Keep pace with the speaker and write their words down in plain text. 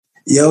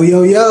Yo,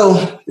 yo,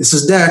 yo, this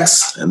is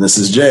Dex. And this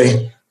is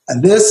Jay.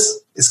 And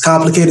this is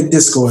Complicated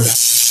Discord.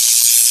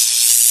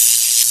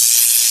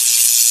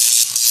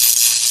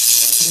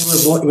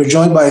 We're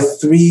joined by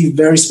three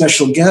very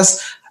special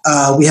guests.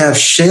 We have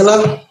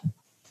Shayla.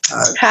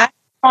 Hi,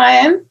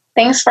 everyone.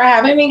 Thanks for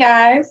having me,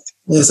 guys.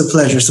 It's a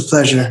pleasure. It's a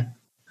pleasure.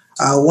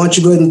 Why don't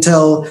you go ahead and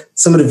tell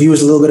some of the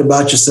viewers a little bit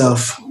about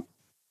yourself?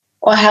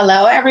 Well,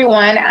 hello,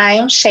 everyone. I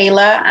am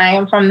Shayla. I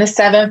am from the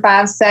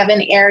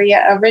 757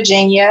 area of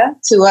Virginia.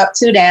 2 up,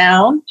 2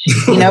 down.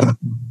 You know,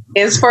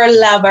 is for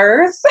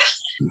lovers.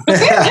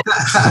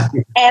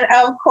 And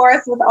of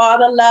course, with all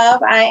the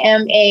love, I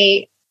am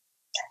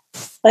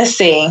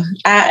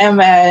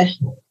a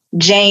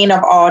Jane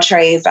of all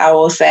trades, I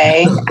will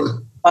say.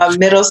 I'm a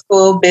middle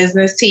school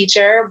business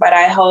teacher, but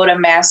I hold a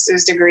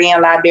master's degree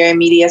in library and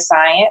media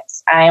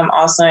science. I am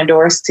also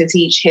endorsed to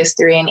teach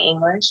history and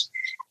English.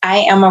 I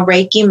am a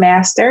Reiki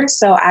master,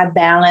 so I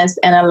balance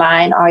and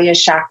align all your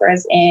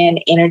chakras and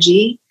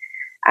energy.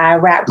 I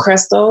wrap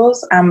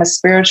crystals. I'm a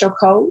spiritual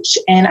coach,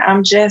 and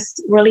I'm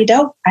just really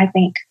dope, I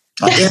think.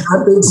 Yeah,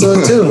 I think so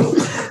too.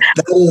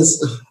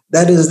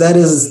 That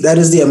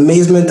is the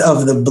amazement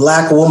of the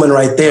Black woman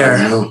right there.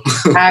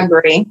 I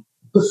agree.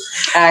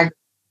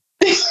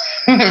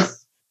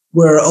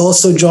 We're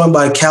also joined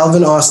by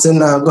Calvin Austin.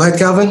 Go ahead,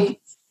 Calvin.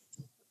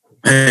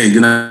 Hey,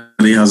 good night.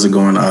 How's it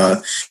going?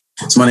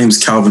 So my name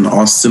is Calvin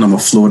Austin. I'm a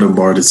Florida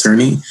barred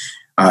attorney.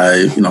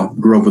 I,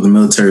 grew up with a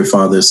military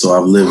father, so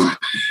I've lived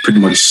pretty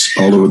much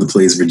all over the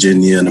place: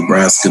 Virginia,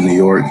 Nebraska, New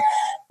York.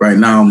 Right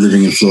now, I'm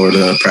living in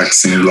Florida,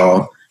 practicing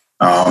law.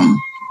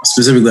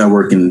 Specifically, I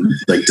work in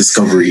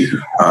discovery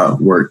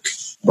work,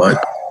 but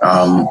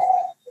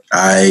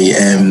I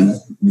am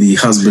the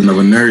husband of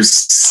a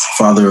nurse,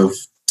 father of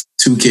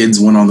 2 kids,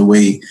 one on the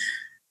way,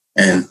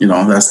 and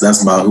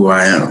that's about who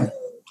I am.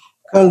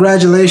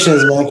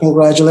 Congratulations, man!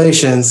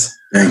 Congratulations.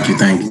 Thank you.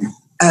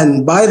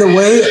 And by the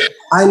way,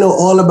 I know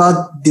all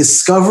about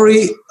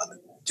discovery.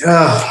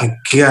 Oh my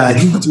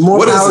God!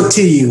 More power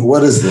to you.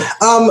 What is it?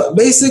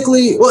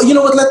 Basically, well, you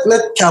know what?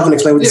 Let Calvin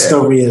explain what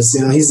discovery is.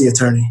 He's the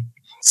attorney.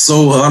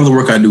 So a lot of the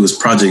work I do is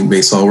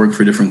project-based. So I work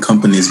for different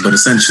companies, but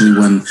essentially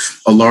when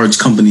a large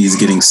company is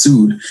getting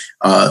sued,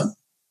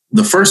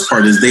 the first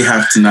part is they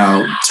have to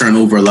now turn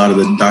over a lot of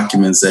the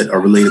documents that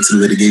are related to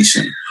the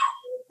litigation.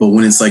 But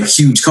when it's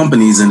huge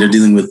companies and they're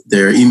dealing with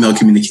their email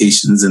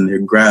communications and their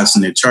graphs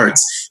and their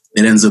charts,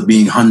 it ends up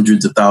being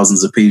hundreds of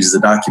thousands of pages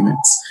of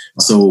documents.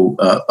 So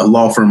a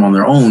law firm on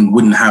their own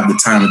wouldn't have the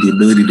time or the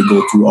ability to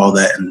go through all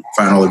that and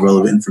find all the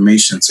relevant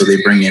information. So they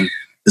bring in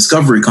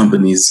discovery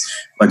companies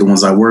like the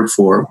ones I work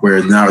for,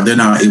 where now they're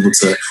now able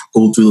to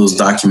go through those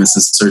documents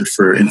and search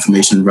for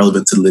information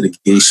relevant to the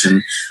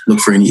litigation, look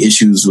for any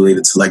issues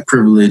related to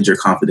privilege or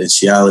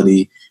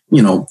confidentiality,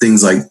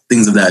 things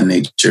of that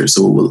nature.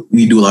 So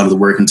we do a lot of the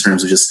work in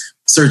terms of just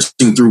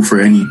searching through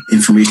for any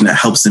information that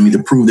helps them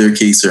either prove their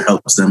case or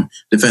helps them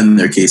defend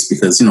their case,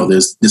 because,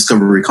 there's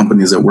discovery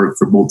companies that work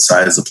for both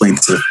sides, the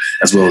plaintiff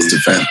as well as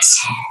defense.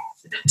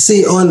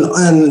 See,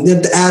 and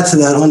to add to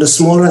that, on the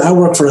smaller, I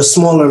work for a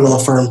smaller law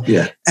firm.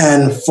 Yeah.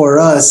 And for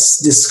us,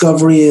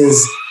 discovery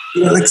is,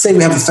 say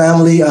we have a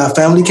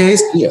family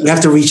case, we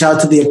have to reach out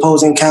to the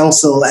opposing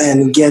counsel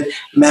and get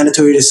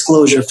mandatory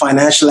disclosure,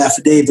 financial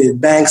affidavit,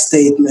 bank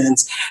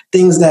statements,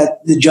 things that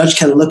the judge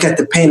can look at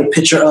to paint a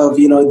picture of,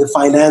 the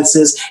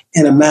finances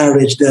in a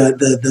marriage,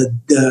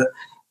 the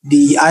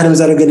items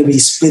that are going to be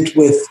split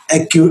with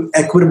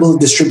equitable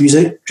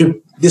distribution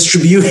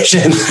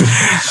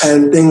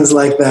and things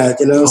like that,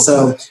 Okay.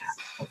 So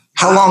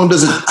how long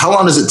does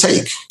it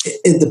take?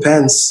 It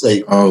depends.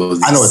 I know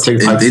it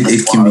takes.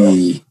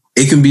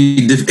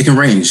 It can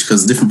range,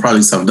 because different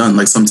projects I've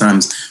done,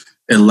 sometimes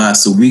it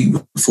lasts a week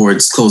before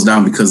it's closed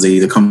down because they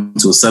either come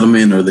to a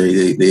settlement or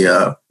they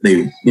end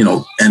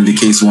the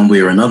case one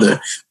way or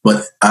another.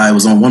 But I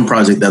was on one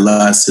project that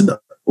lasted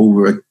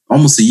over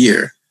almost a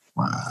year.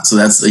 Wow. So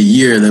that's a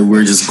year that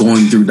we're just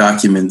going through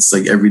documents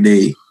every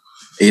day,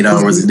 8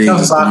 hours a day,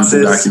 just going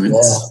through documents.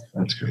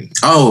 Yeah, that's great.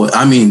 Oh,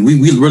 I mean,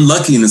 we're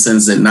lucky in the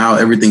sense that now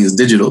everything is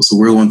digital. So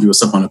we're going through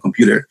stuff on a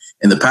computer.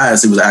 In the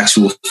past, it was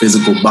actual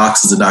physical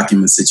boxes of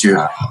documents that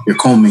you're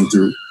combing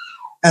through.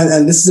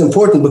 And this is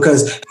important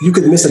because you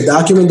could miss a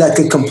document that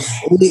could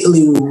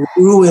completely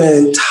ruin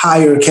an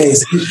entire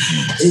case.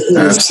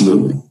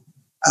 Absolutely.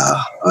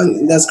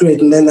 That's great.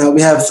 And then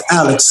we have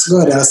Alex. Go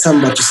ahead, Alex. Tell me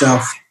about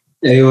yourself.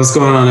 Hey, what's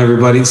going on,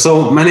 everybody?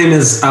 So my name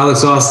is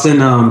Alex Austin,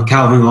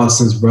 Calvin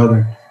Austin's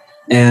brother.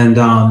 And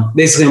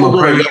basically, I'm a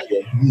primary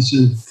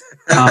physician.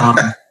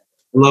 I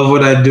love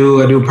what I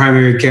do. I do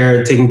primary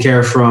care, taking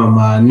care from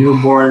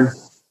newborn.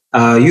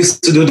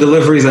 Used to do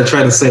deliveries. I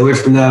try to stay away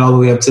from that all the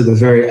way up to the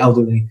very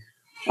elderly.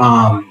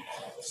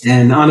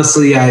 And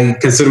honestly, I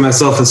consider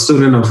myself a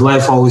student of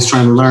life, always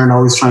trying to learn,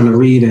 always trying to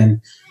read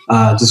and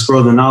just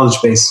grow the knowledge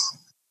base.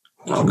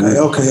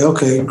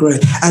 Okay,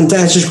 great. And to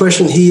answer your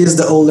question, he is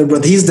the older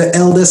brother. He's the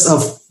eldest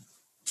of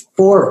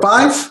 4 or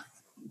 5?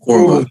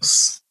 4 of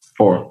us.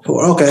 4.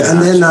 Okay, and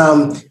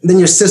then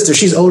your sister,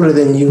 she's older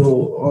than you,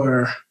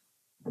 or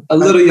a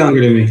little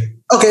younger than me.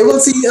 Okay, well,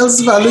 see, I'll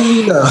let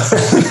you know.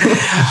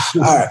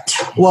 All right.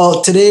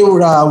 Well, today we're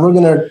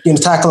gonna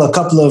tackle a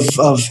couple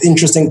of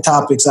interesting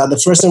topics.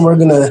 The first thing we're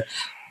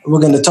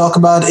gonna talk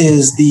about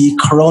is the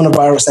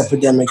coronavirus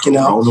epidemic.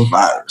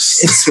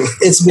 Coronavirus.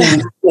 It's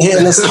been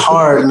hitting us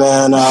hard,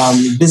 man.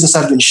 Business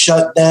have been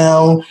shut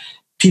down.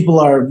 People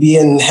are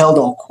being held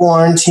on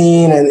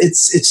quarantine, and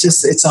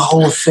it's a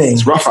whole thing.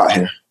 It's rough out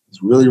here.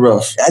 It's really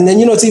rough. And then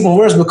it's even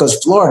worse because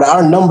Florida,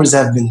 our numbers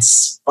have been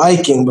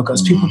spiking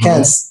because people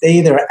can't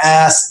stay their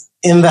ass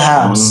in the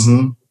house.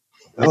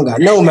 I don't got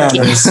no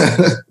manners.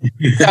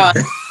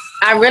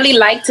 I really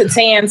like to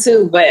tan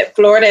too, but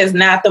Florida is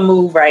not the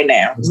move right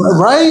now.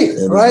 Right.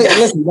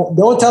 Listen,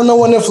 don't tell no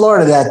one in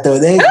Florida that though.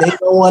 They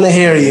don't want to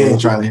hear you. They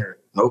ain't trying to hear it.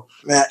 Nope.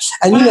 Man.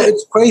 And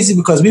it's crazy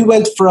because we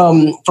went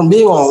from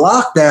being on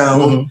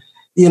lockdown,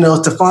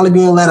 to finally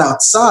being let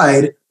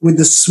outside with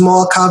the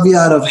small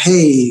caveat of,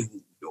 hey,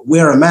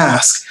 wear a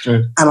mask.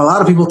 Sure. And a lot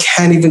of people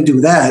can't even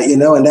do that,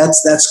 and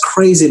that's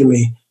crazy to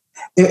me.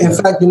 In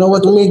fact, you know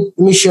what? Let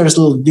me share this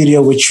little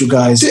video with you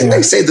guys. Didn't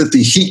they say that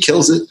the heat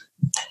kills it?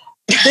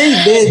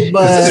 They did,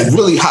 but it's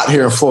really hot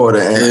here in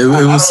Florida. And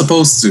it was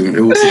supposed to.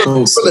 It was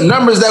supposed to. For the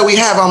numbers that we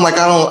have, I'm like,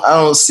 I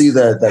don't see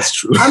that. That's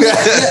true.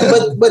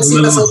 But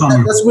see,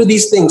 that's where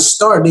these things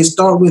start. They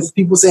start with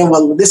people saying,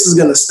 "Well, this is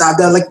going to stop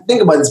that." Like,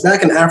 think about this.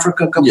 Back in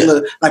Africa,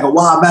 a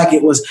while back,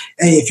 it was,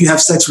 "Hey, if you have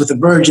sex with a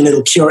virgin,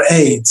 it'll cure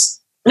AIDS."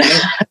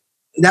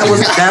 That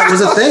was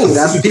a thing.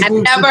 That's people.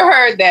 I never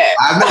heard that.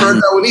 I've never heard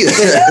that one either.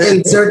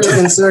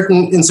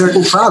 in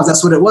certain tribes,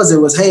 that's what it was. It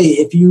was, hey,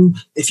 if you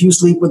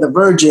sleep with a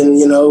virgin,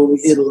 it'll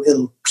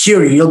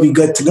cure you. You'll be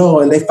good to go.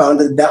 And they found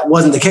that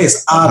wasn't the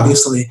case.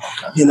 Obviously,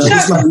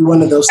 this might be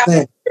one of those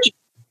things.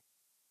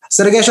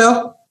 Say it again,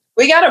 Shell.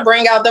 We got to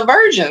bring out the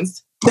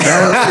virgins.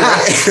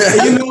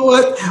 You know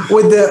what?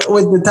 With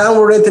the time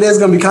we're in today, it's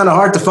going to be kind of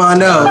hard to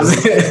find out.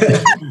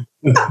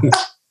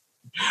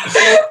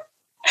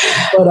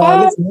 But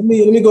listen, let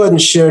me go ahead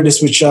and share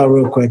this with y'all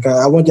real quick.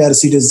 I want y'all to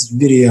see this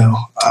video.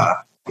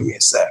 Give me a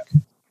sec.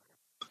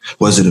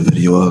 What's it a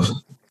video of?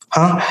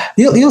 Huh?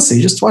 You'll see.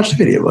 Just watch the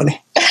video,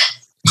 buddy.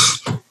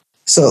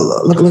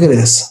 So look at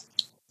this.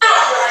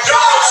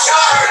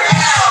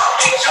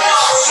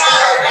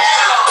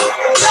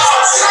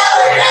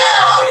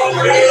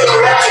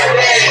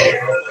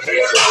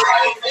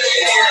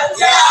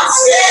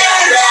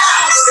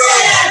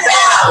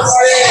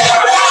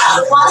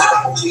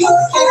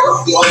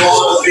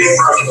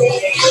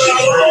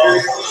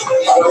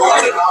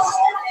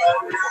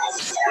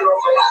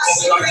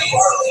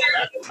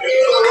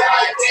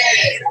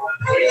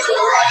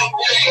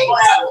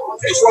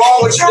 What's wrong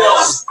with you?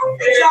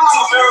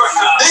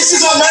 This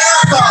is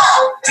America.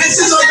 This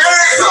is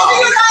America.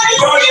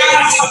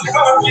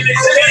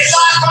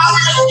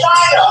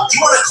 You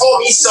want to call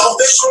me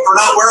selfish for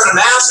not wearing a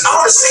mask? I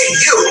want to say to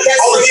you,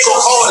 all the people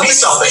calling me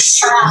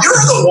selfish.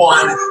 You're the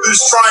one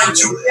who's trying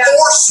to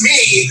force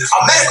me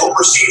a medical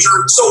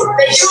procedure so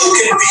you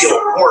can feel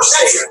more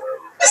safe.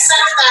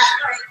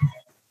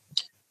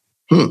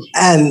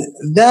 And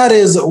that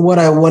is what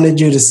I wanted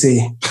you to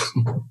see.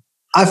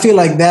 I feel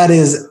like that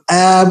is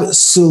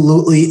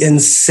absolutely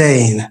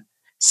insane.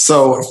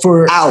 So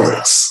for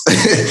Alex,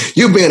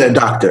 you being a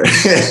doctor,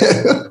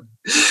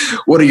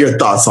 what are your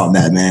thoughts on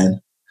that,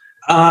 man?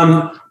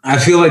 I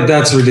feel like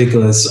that's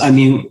ridiculous. I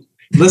mean,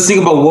 let's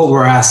think about what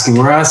we're asking.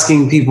 We're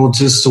asking people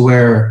just to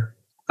wear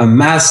a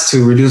mask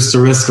to reduce the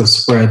risk of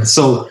spread.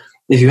 So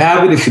if you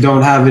have it, if you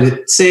don't have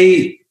it,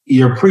 say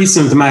you're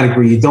pre-symptomatic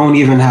where you don't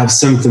even have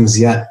symptoms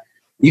yet,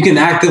 you can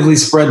actively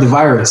spread the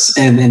virus.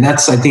 And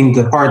that's, I think,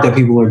 the part that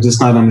people are just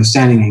not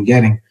understanding and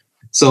getting.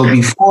 So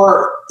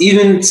before,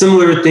 even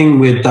similar thing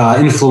with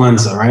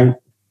influenza, right?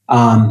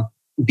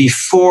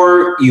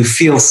 Before you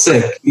feel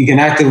sick, you can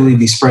actively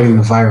be spreading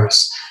the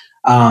virus.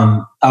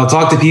 I'll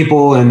talk to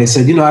people and they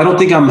said, I don't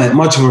think I'm at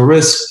much of a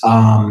risk,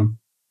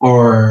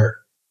 or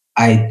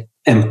I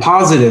am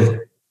positive,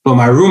 but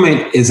my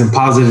roommate isn't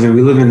positive and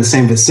we live in the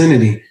same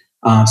vicinity.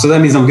 So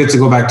that means I'm good to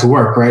go back to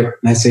work, right?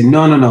 And I say,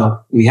 no.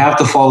 We have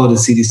to follow the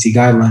CDC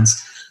guidelines.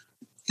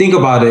 Think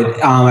about it.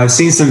 I've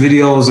seen some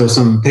videos or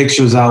some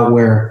pictures out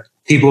where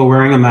people are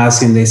wearing a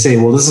mask and they say,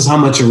 well, this is how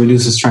much it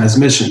reduces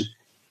transmission.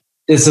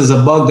 This is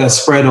a bug that's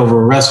spread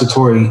over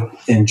respiratory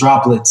and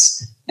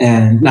droplets.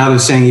 And now they're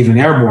saying even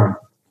airborne.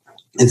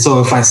 And so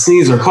if I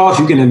sneeze or cough,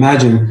 you can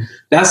imagine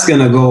that's going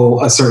to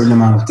go a certain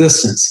amount of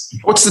distance.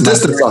 What's the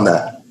distance on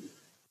that?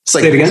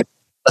 Say it again.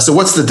 So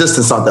what's the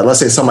distance on that? Let's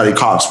say somebody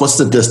coughs. What's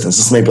the distance?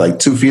 It's maybe like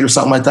 2 feet or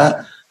something like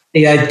that?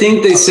 Yeah, I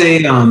think they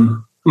say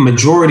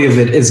majority of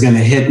it is going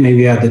to hit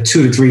maybe at the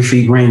 2 to 3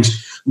 feet range,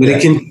 but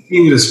it can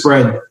continue to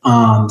spread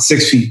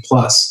 6 feet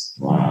plus.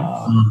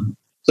 Wow.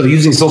 So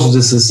using social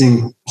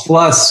distancing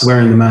plus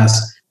wearing the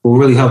mask will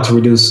really help to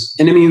reduce.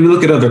 And I mean, if you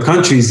look at other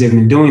countries, they've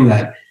been doing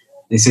that.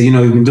 They say,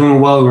 you've been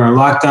doing well, we're in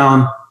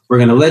lockdown, we're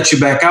going to let you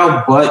back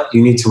out, but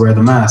you need to wear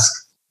the mask.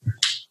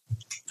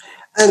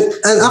 And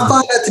I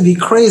find that to be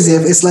crazy.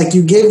 It's like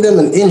you gave them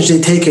an inch, they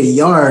take a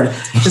yard.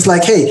 It's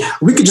like, hey,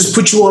 we could just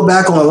put you all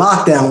back on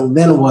lockdown.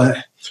 Then what?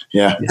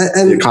 Yeah.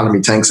 And the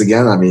economy tanks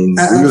again. I mean,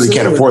 we really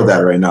can't afford that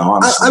right now,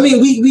 honestly. I mean,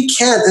 we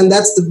can't, and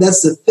that's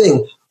the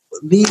thing.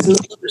 These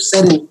measures are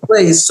set in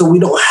place so we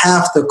don't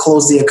have to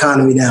close the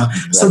economy down.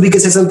 Exactly. So we can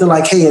say something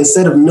like, hey,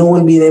 instead of no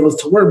one being able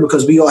to work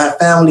because we all have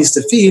families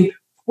to feed,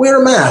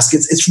 wear a mask.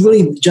 It's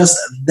really just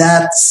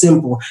that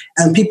simple.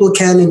 And people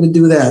can't even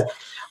do that.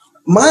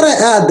 Might I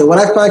add, though, what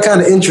I find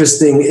kind of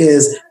interesting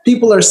is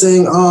people are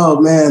saying, oh,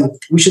 man,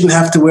 we shouldn't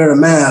have to wear a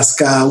mask.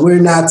 We're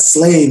not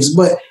slaves.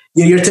 But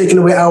you're taking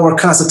away our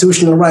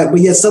constitutional right. But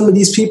yet some of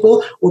these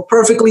people were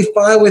perfectly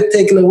fine with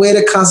taking away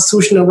the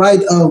constitutional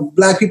right of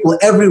Black people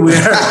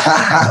everywhere.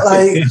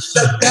 Like,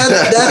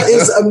 that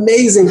is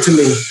amazing to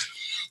me.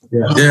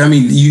 Yeah, I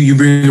mean, you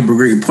bring up a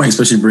great point,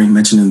 especially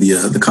mentioning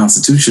the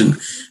Constitution,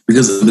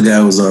 because the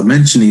guy was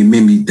mentioning, it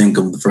made me think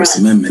of the First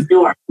Amendment,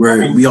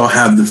 where we all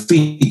have the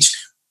speech,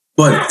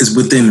 but it's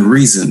within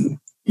reason.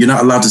 You're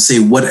not allowed to say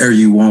whatever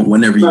you want,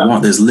 whenever you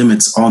want. There's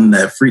limits on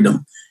that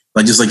freedom.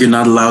 Like, just like you're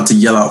not allowed to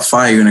yell out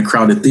fire in a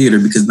crowded theater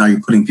because now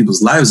you're putting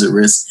people's lives at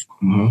risk.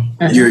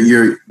 Mm-hmm.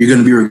 You're going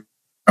to be required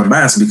to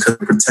mask because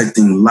you're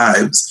protecting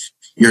lives.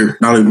 You're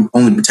not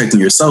only protecting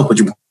yourself, but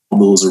you're protecting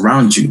those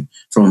around you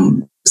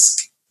from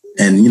risk.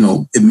 And,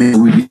 it may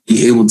we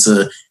be able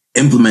to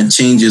implement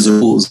changes or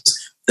rules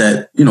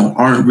that,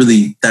 aren't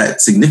really that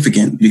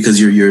significant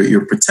because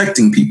you're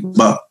protecting people,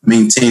 but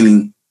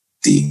maintaining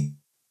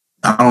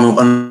I don't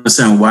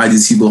understand why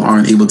these people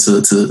aren't able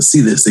to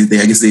see this.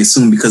 I guess they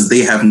assume because they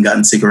haven't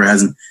gotten sick or it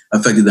hasn't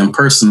affected them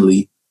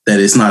personally that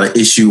it's not an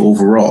issue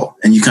overall.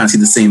 And you kind of see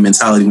the same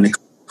mentality when it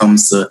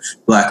comes to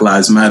Black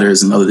Lives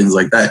Matters and other things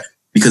like that.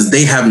 Because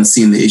they haven't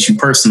seen the issue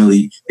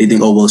personally, they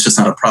think, oh, well, it's just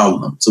not a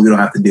problem, so we don't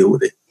have to deal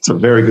with it. That's a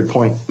very good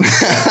point.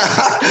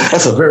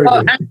 That's a very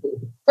good point.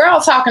 We're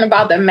all talking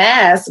about the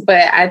mask,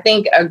 but I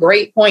think a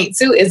great point,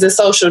 too, is the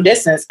social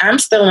distance. I'm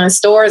still in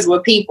stores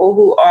with people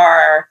who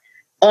are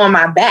on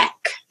my back,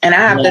 and I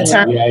have to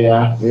turn.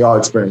 Yeah. We all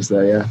experience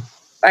that, yeah.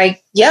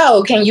 Like,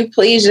 yo, can you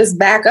please just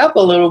back up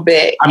a little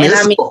bit? I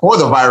mean, before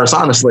the virus,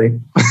 honestly.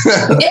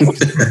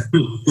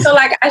 So,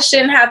 like, I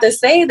shouldn't have to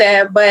say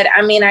that, but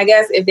I mean, I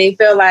guess if they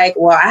feel like,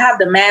 well, I have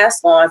the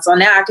mask on, so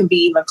now I can be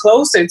even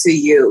closer to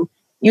you.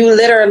 You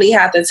literally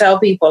have to tell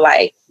people,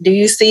 like, do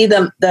you see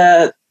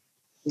the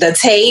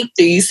tape?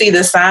 Do you see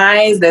the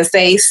signs that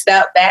say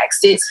step back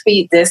 6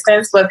 feet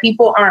distance? But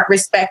people aren't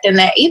respecting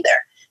that either.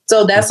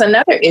 So that's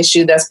another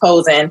issue that's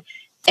posing.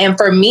 And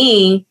for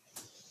me,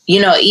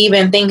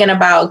 even thinking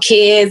about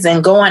kids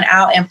and going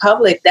out in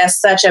public, that's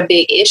such a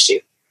big issue.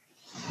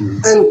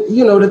 And,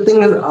 the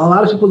thing is, a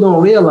lot of people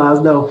don't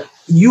realize, though,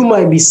 you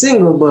might be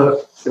single,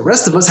 but the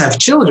rest of us have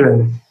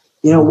children.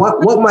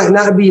 What might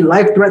not be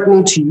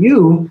life-threatening to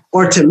you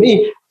or to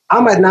me, I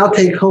might now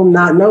take home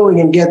not knowing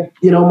and get,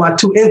 my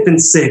 2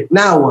 infants sick.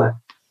 Now what?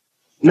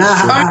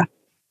 Now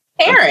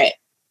parent.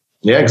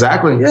 Yeah,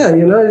 exactly. Yeah,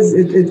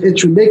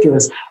 it's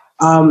ridiculous.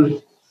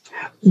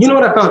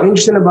 What I found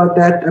interesting about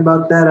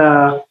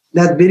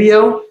that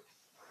video?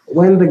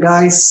 When the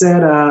guy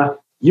said,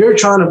 you're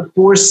trying to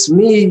force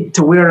me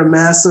to wear a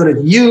mask so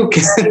that you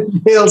can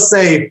feel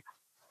safe.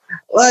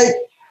 Like,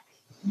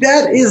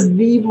 that is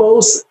the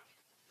most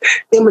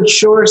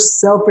immature,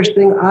 selfish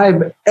thing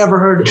I've ever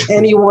heard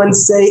anyone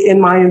say in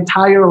my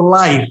entire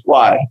life.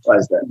 Why? Why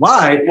is that?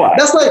 Why?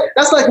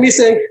 That's like me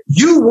saying,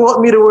 you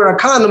want me to wear a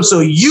condom so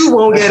you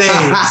won't get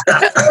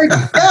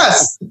AIDS.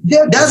 Yes.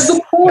 Yeah, that's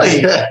the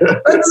point.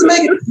 Let's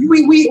make it.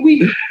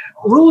 We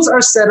rules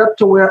are set up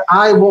to where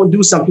I won't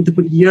do something to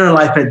put your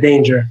life at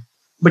danger.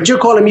 But you're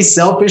calling me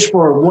selfish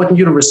for wanting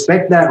you to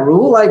respect that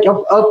rule? Like,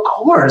 of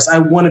course, I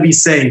want to be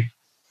safe.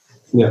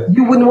 Yeah.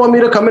 You wouldn't want me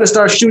to come in and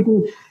start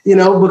shooting,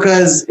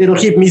 because it'll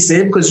keep me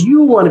safe because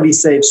you want to be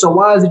safe. So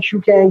why is it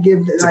you can't give...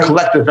 It's a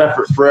collective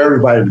effort for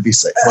everybody to be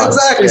safe.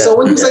 Exactly. Yeah. So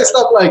when you say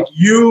stuff like,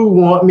 you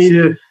want me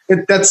to...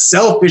 That's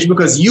selfish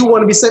because you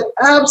want to be safe.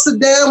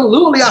 Absolutely. I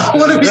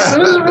want to be safe.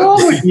 What is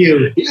wrong with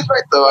you? He's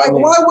right, though.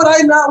 Why would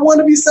I not want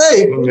to be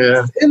safe?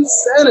 Yeah. It's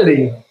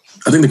insanity.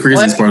 I think the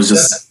craziest part is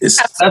just...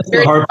 That's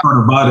the hard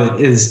part about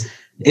it is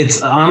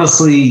it's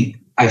honestly...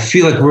 I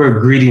feel like we're a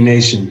greedy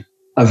nation.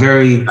 A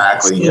very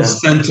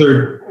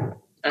centered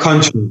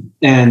country,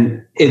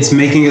 and it's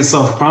making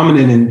itself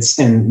prominent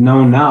and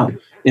known now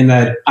in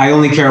that I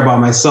only care about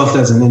myself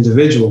as an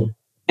individual,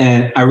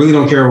 and I really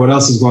don't care what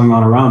else is going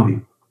on around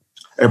me.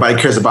 Everybody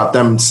cares about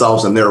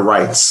themselves and their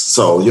rights,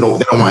 so they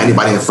don't want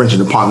anybody infringing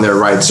upon their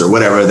rights or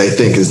whatever they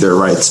think is their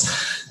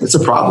rights. It's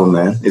a problem,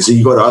 man. And so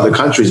you go to other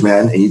countries,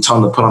 man, and you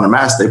tell them to put on a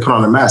mask, they put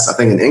on a mask. I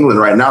think in England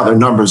right now, their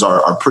numbers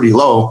are pretty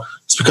low.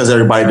 It's because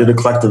everybody did a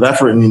collective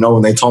effort, and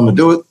when they told them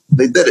to do it,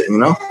 they did it.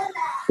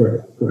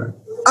 Correct.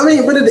 I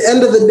mean, but at the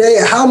end of the day,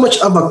 how much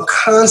of a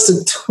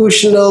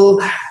constitutional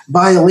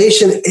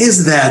violation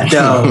is that,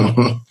 though?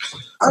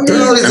 I mean,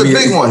 it's a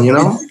big one.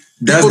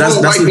 That's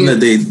something that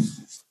they.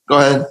 Go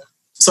ahead.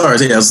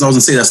 Sorry, I was going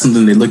to say that's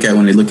something they look at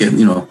when they look at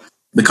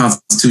the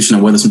Constitution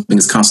and whether something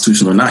is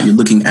constitutional or not. You're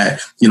looking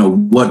at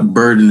what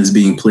burden is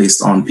being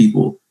placed on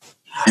people.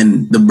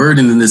 And the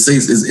burden in this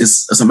case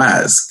is a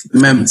mask. The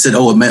man said,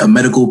 a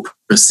medical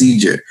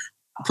procedure.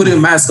 putting a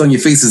mask on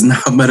your face is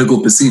not a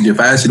medical procedure. If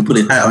I ask you to put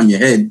a hat on your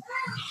head,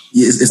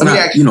 it's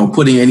not,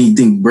 putting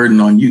anything burden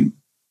on you.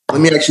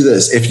 Let me ask you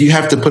this. If you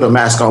have to put a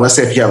mask on, let's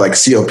say if you have like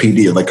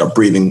COPD or like a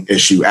breathing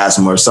issue,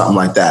 asthma or something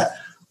like that,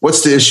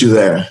 what's the issue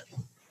there?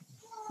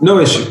 No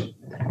issue.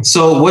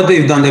 So what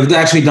they've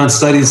actually done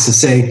studies to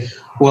say,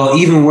 well,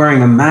 even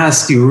wearing a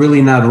mask, you're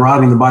really not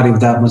robbing the body of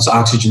that much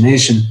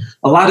oxygenation.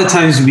 A lot of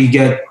times we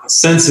get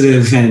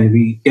sensitive and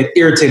we get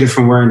irritated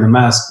from wearing the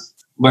mask.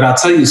 But I'll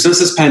tell you, since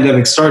this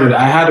pandemic started,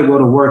 I had to go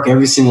to work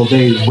every single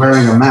day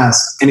wearing a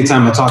mask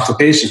anytime I talk to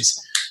patients.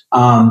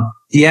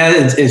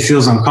 It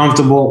feels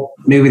uncomfortable.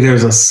 Maybe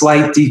there's a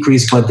slight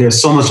decrease, but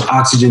there's so much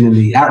oxygen in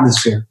the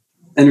atmosphere.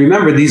 And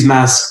remember, these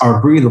masks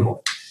are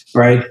breathable,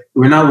 right?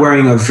 We're not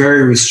wearing a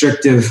very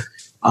restrictive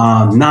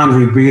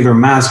non-rebreather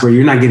mask where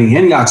you're not getting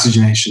any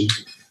oxygenation.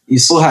 You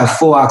still have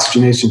full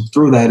oxygenation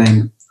through that.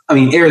 And I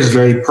mean, air is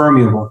very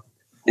permeable.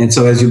 And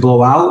so as you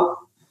blow out,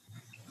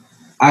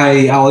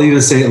 I'll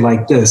even say it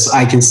like this.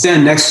 I can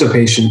stand next to a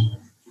patient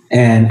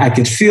and I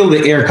could feel the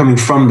air coming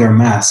from their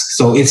mask.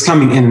 So it's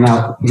coming in and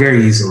out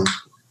very easily.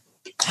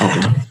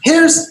 Okay.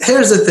 Here's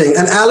the thing.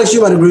 And Alex,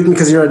 you might agree with me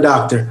because you're a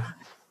doctor.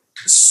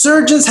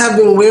 Surgeons have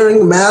been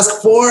wearing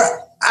masks for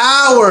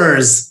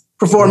hours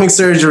performing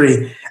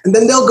surgery. And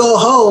then they'll go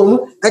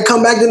home and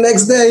come back the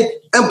next day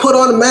and put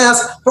on a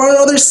mask for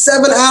another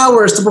 7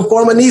 hours to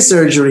perform a knee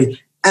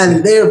surgery.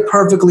 And they're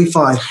perfectly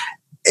fine.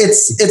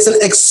 It's an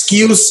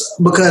excuse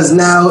because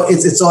now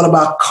it's all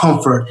about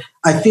comfort.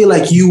 I feel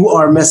like you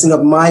are messing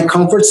up my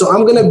comfort, so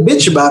I'm going to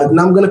bitch about it and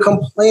I'm going to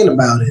complain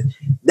about it.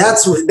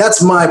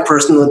 That's my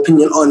personal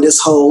opinion on this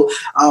whole,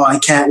 I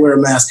can't wear a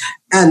mask.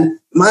 And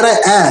might I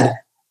add,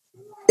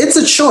 it's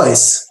a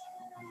choice.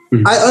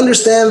 Mm-hmm. I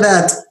understand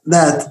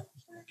that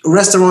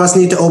restaurants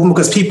need to open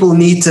because people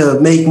need to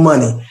make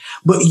money.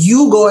 But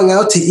you going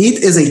out to eat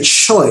is a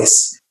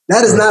choice.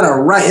 That is not a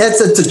right.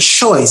 It's a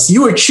choice.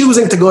 You are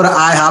choosing to go to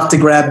IHOP to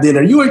grab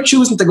dinner. You are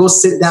choosing to go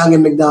sit down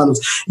in McDonald's.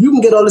 You can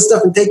get all this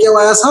stuff and take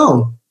your ass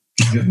home.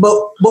 Yeah.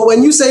 But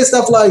when you say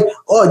stuff like,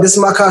 "Oh, this is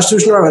my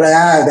constitutional right,"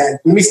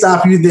 let me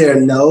stop you there.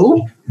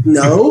 No,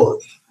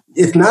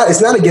 it's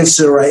not against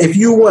your right. If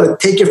you want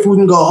to take your food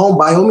and go home,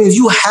 by all means,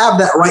 you have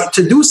that right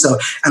to do so.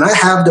 And I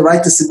have the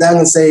right to sit down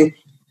and say,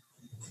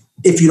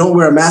 if you don't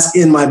wear a mask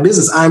in my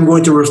business, I'm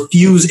going to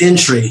refuse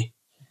entry.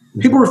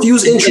 People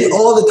refuse entry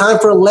all the time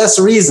for less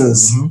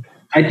reasons. Mm-hmm.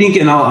 I think,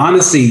 in all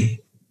honesty,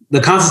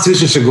 the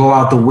Constitution should go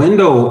out the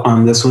window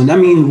on this one. I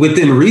mean,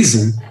 within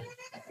reason,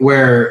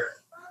 where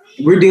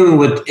we're dealing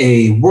with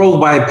a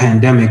worldwide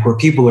pandemic where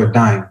people are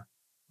dying.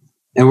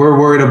 And we're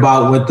worried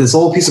about what this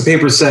old piece of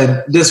paper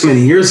said this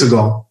many years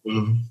ago.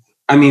 Mm-hmm.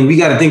 I mean, we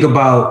got to think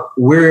about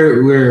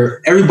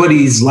where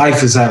everybody's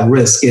life is at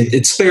risk.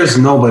 It spares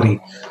nobody.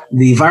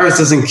 The virus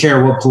doesn't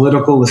care what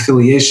political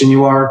affiliation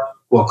you are,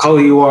 what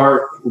color you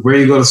are, where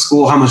you go to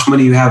school, how much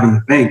money you have in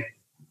the bank.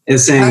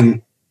 It's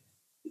saying,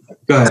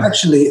 go ahead.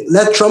 Actually,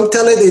 let Trump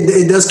tell it.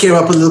 It does care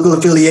about political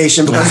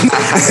affiliation because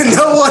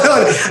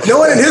no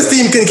one in his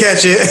team can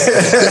catch it.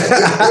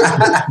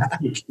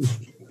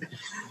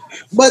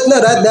 But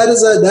no, that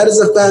is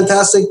a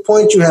fantastic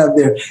point you have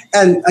there.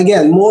 And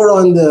again, more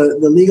on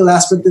the legal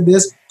aspect of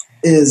this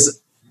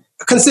is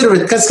consider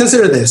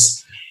this.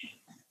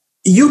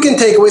 You can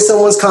take away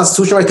someone's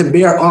constitutional right to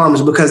bear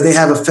arms because they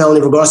have a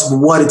felony regardless of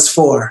what it's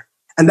for.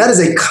 And that is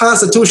a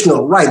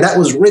constitutional right. That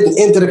was written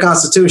into the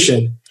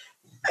Constitution.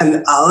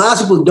 And a lot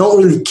of people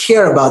don't really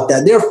care about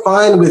that. They're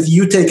fine with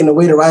you taking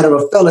away the right of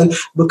a felon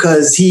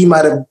because he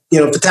might have,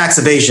 for tax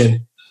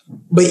evasion.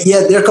 But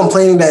yet they're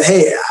complaining that,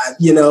 hey,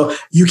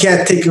 you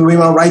can't take away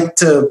my right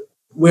to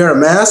wear a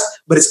mask,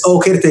 but it's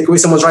okay to take away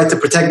someone's right to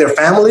protect their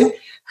family.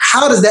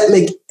 How does that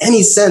make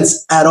any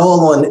sense at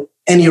all on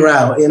any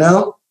route,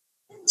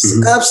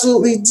 It's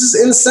absolutely just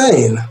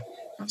insane.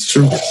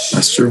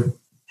 That's true.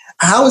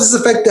 How has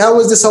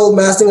this whole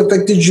masking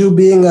affected you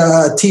being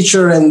a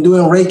teacher and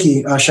doing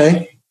Reiki,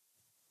 Shay?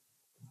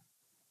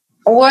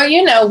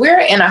 Well, we're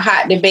in a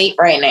hot debate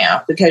right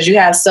now because you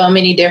have so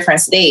many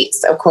different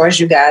states. Of course,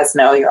 you guys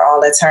know you're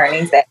all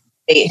attorneys. That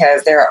state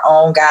has their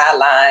own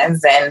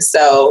guidelines. And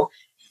so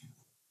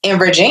in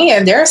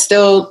Virginia, they're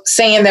still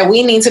saying that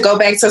we need to go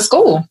back to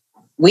school.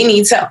 We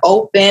need to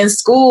open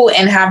school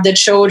and have the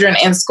children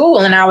in school.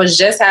 And I was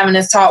just having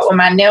this talk with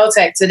my nail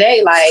tech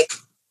today, like,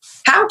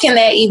 how can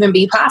that even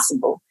be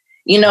possible?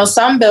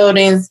 Some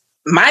buildings,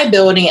 my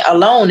building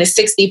alone is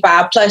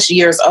 65 plus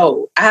years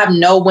old. I have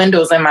no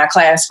windows in my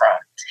classroom.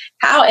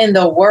 How in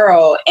the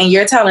world? And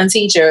you're telling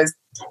teachers,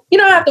 you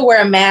don't have to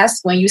wear a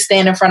mask when you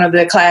stand in front of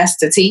the class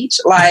to teach.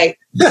 Like,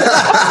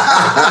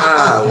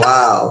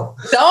 wow.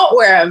 Don't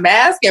wear a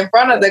mask in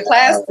front of the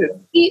class to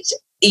teach,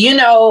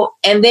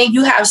 and then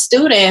you have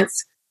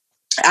students.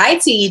 I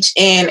teach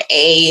in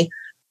a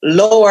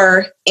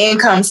lower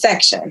income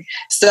section.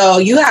 So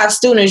you have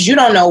students, you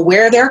don't know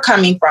where they're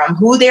coming from,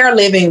 who they're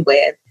living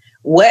with,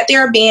 what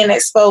they're being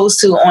exposed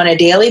to on a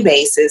daily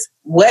basis,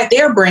 what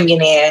they're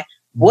bringing in,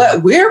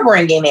 what we're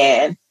bringing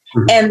in.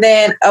 Mm-hmm. And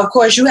then, of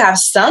course, you have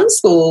some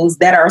schools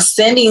that are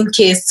sending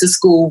kids to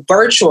school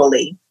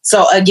virtually.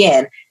 So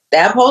again,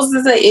 that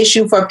poses an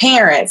issue for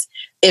parents.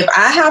 If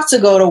I have to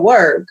go to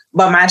work,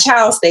 but my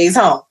child stays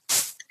home,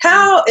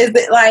 how is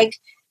it like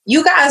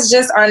you guys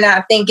just are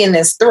not thinking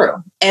this through?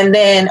 And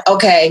then,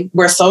 okay,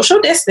 we're social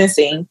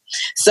distancing.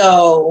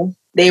 So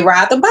they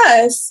ride the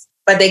bus,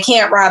 but they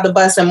can't ride the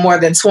bus in more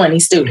than 20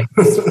 students.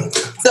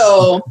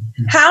 So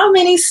how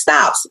many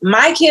stops?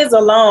 My kids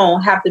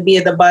alone have to be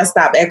at the bus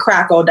stop at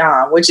Crack o'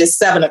 Dawn, which is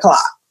 7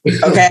 o'clock.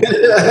 Okay.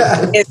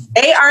 If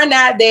they are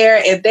not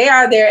there, if they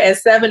are there at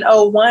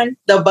 7:01,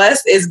 the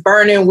bus is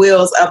burning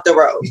wheels up the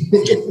road.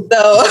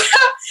 So,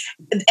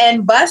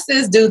 and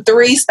buses do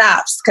 3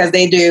 stops because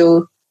they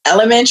do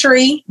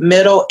elementary,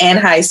 middle, and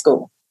high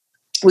school.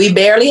 We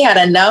barely had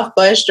enough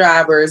bus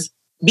drivers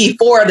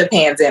before the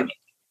pandemic.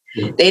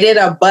 They did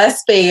a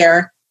bus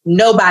fare,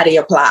 nobody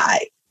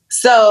applied.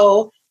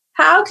 So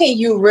how can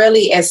you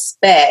really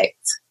expect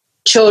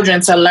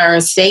children to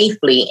learn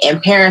safely and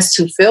parents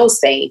to feel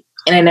safe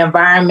in an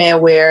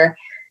environment where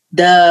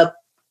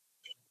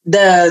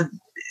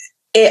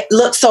it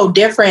looks so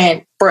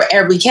different for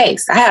every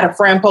case? I had a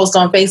friend post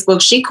on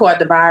Facebook, she caught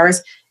the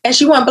virus and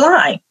she went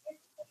blind.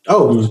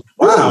 Oh,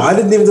 wow. I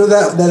didn't even know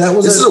that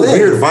was this is a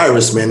weird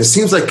virus, man. It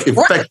seems like it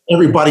affects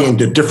everybody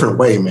in a different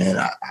way, man.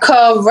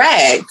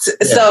 Correct.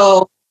 Yeah.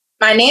 So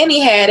my nanny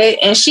had it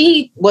and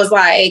she was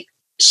like,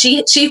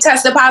 she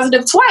tested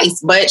positive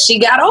twice, but she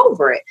got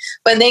over it.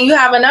 But then you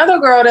have another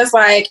girl that's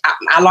like,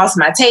 I lost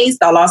my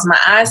taste, I lost my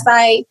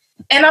eyesight.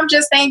 And I'm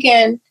just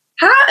thinking,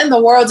 how in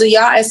the world do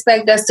y'all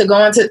expect us to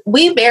go into,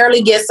 we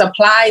barely get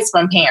supplies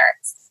from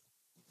parents.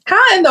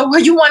 How in the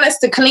world you want us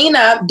to clean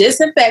up,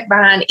 disinfect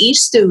behind each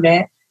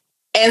student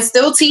and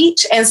still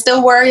teach and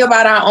still worry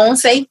about our own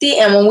safety?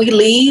 And when we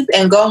leave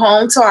and go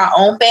home to our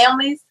own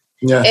families,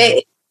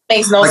 it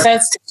makes no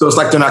sense. So it's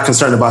like they're not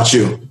concerned about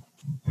you.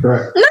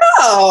 Correct.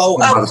 No,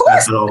 of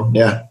course.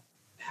 Yeah.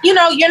 You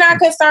know, you're not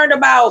concerned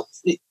about,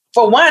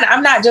 for one,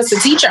 I'm not just a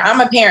teacher,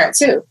 I'm a parent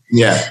too.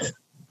 Yeah.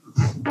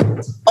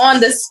 On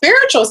the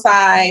spiritual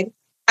side,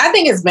 I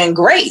think it's been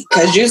great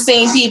because you've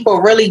seen people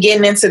really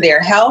getting into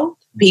their health.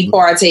 People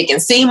are taking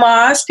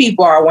CMOS,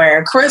 people are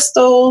wearing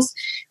crystals,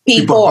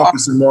 people are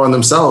focusing more on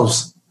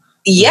themselves.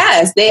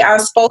 Yes, they are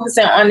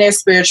focusing on their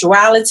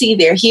spirituality,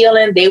 their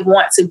healing. They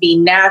want to be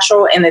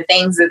natural in the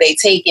things that they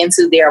take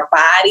into their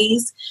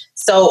bodies.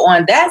 So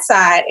on that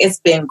side,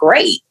 it's been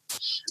great.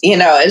 You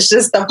know, it's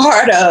just a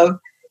part of,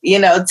 you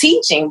know,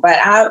 teaching. But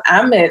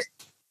I'm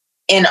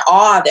in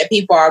awe that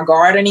people are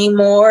gardening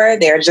more.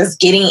 They're just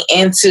getting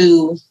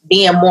into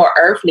being more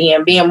earthly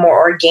and being more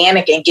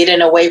organic and getting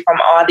away from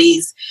all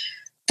these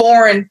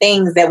foreign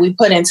things that we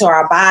put into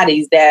our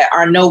bodies that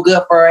are no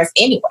good for us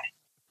anyway.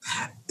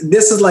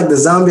 This is like the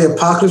zombie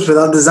apocalypse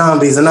without the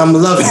zombies, and I'm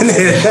loving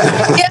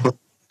it.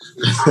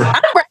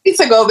 I'm ready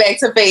to go back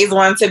to phase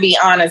 1, to be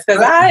honest,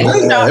 because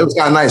it was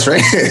kind of nice,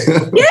 right?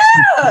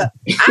 Yeah,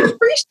 I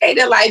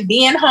appreciated like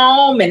being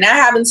home and not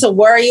having to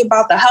worry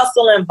about the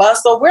hustle and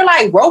bustle. We're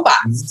like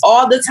robots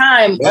all the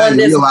time. Yeah,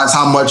 you realize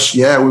how much,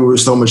 we were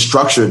so much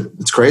structured.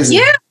 It's crazy.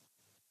 Yeah.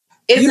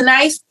 It's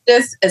nice to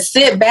just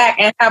sit back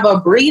and have a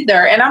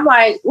breather. And I'm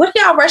like, what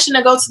y'all rushing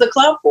to go to the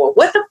club for?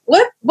 What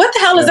the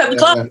hell is at the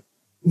club?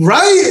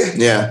 Right?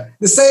 Yeah.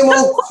 The same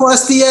old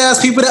crusty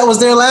ass people that was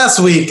there last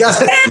week.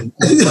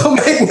 It don't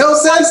make no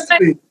sense to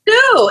me.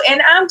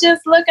 And I'm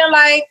just looking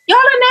like, y'all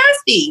are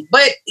nasty.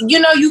 But, you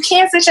know, you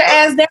can't sit your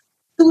ass down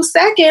for 2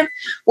 seconds.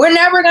 We're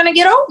never going to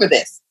get over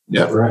this.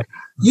 Yeah, right.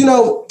 You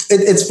know,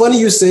 it's funny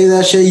you say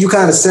that, Shay. You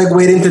kind of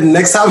segued into the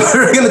next topic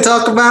we're going to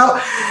talk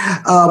about.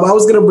 I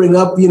was going to bring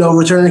up, you know,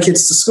 returning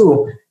kids to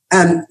school.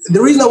 And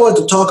the reason I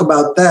wanted to talk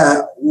about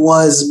that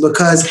was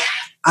because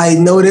I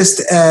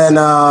noticed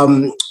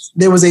and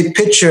there was a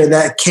picture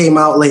that came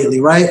out lately,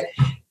 right?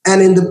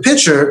 And in the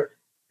picture,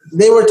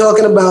 they were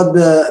talking about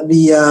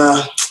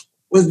the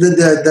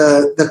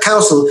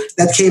council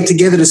that came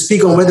together to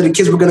speak on whether the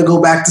kids were going to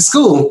go back to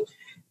school.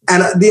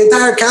 And the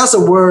entire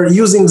council were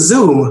using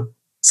Zoom.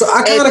 So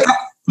I found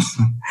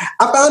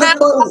it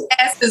funny.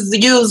 To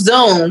use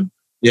Zoom.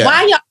 Yeah.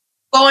 Why y'all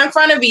go in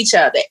front of each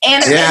other?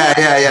 And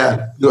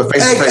do a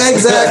face-to-face.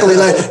 Exactly.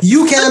 Like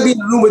you can't be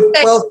in a room with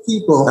 12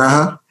 people.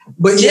 Uh-huh.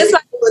 But just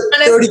like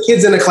 30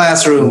 kids in a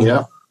classroom.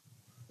 Yeah.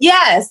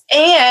 Yes.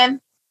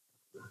 And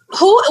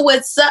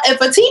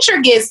if a teacher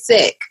gets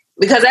sick,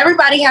 because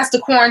everybody has to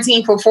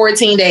quarantine for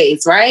 14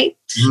 days, right?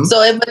 Mm-hmm.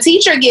 So if a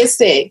teacher gets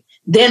sick,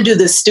 then do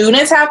the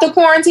students have to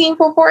quarantine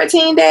for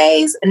 14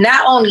 days?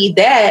 Not only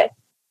that,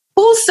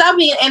 who's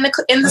subbing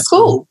in the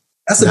school?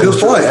 That's a good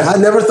point. I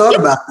never thought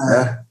about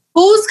that.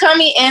 Who's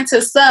coming in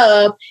to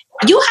sub?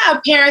 You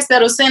have parents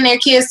that'll send their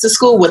kids to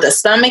school with a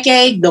stomach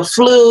ache, the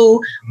flu,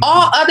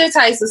 all other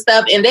types of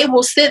stuff, and they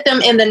will sit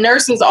them in the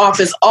nurse's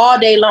office all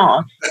day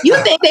long. You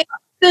think they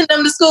send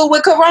them to school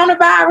with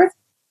coronavirus?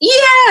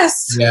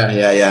 Yes.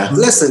 Yeah.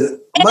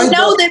 Listen, my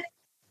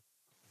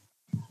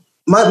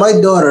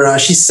daughter,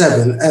 she's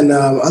 7, and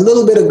a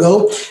little bit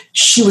ago,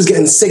 she was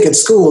getting sick at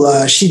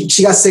school. She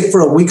got sick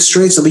for a week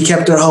straight, so we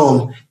kept her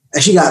home.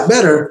 And she got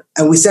better,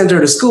 and we sent her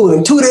to school.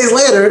 And 2 days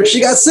later,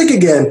 she got sick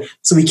again,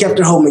 so we kept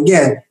her home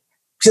again.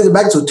 She sent her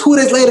back to 2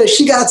 days later.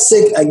 She got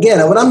sick again.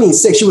 And when I mean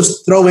sick, she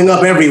was throwing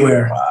up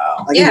everywhere.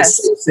 Wow. Like, yes.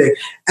 It was sick.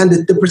 And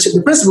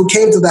the principal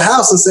came to the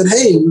house and said,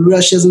 hey, we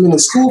realize she hasn't been in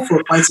school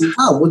for quite some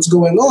time. What's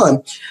going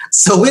on?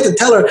 So we had to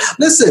tell her,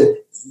 listen,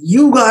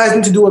 you guys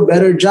need to do a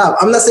better job.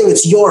 I'm not saying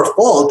it's your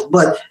fault,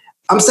 but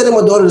I'm sending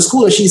my daughter to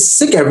school and she's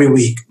sick every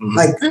week. Mm-hmm.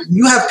 Like,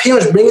 you have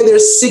parents bringing their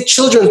sick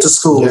children to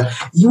school. Yeah.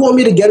 You want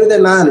me to get her there,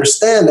 and I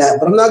understand that,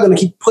 but I'm not going to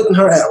keep putting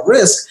her at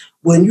risk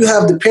when you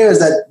have the parents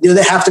that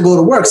they have to go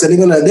to work. So they're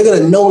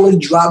gonna knowingly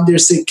drop their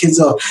sick kids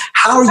off.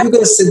 How are you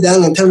going to sit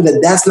down and tell me that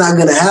that's not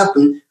going to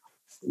happen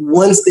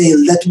once they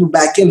let people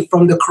back in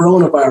from the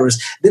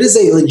coronavirus? There is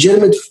a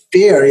legitimate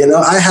fear. You know,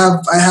 I have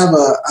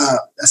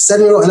a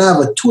 7-year-old and I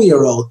have a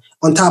 2-year-old.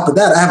 On top of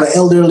that, I have my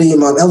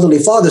elderly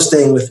father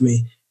staying with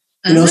me.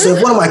 You know, so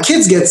if one of my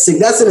kids gets sick,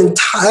 that's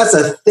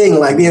a thing.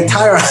 Like, the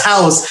entire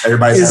house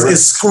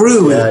is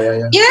screwed.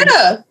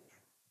 Yeah.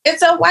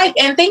 It's a wipe.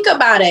 And think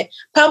about it.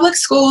 Public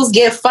schools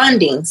get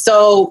funding.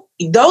 So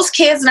those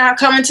kids not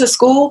coming to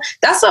school,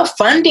 that's a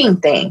funding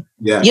thing.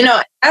 Yeah. You know,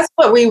 that's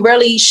what we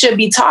really should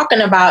be talking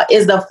about,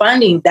 is the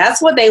funding.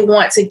 That's what they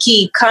want to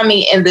keep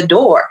coming in the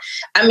door.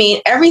 I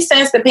mean, ever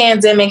since the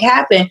pandemic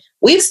happened,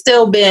 we've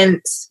still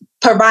been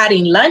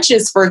providing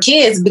lunches for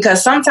kids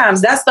because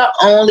sometimes that's the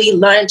only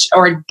lunch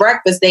or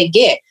breakfast they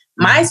get.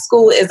 My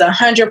school is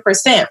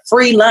 100%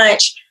 free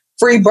lunch,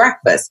 free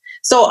breakfast.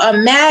 So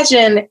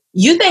imagine,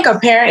 you think a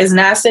parent is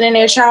not sending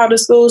their child to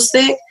school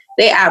sick?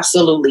 They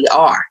absolutely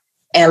are.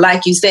 And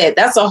like you said,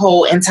 that's a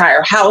whole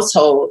entire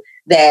household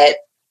that,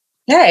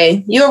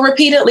 hey, you'll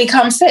repeatedly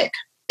come sick.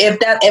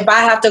 If I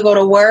have to go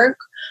to work,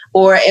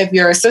 or if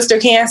your sister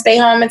can't stay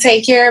home and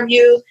take care of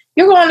you,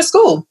 you're going to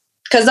school.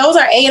 Because those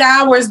are 8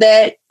 hours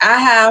that I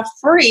have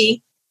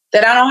free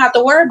that I don't have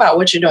to worry about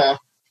what you're doing.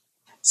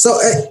 So,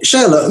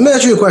 Shayla, let me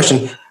ask you a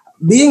question.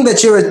 Being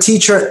that you're a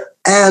teacher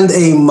and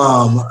a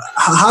mom,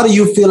 how do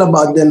you feel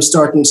about them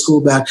starting school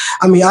back?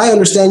 I mean, I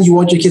understand you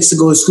want your kids to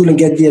go to school and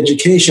get the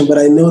education, but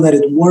I know that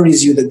it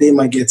worries you that they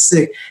might get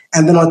sick.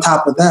 And then on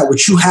top of that,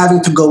 with you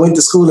having to go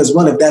into school as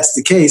well, if that's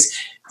the case,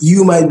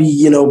 you might be,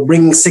 you know,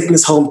 bringing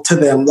sickness home to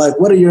them. Like,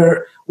 what is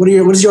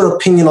your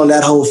opinion on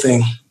that whole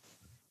thing?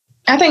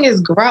 I think it's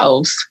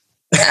gross.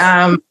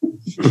 I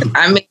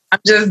mean, I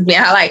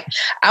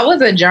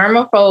was a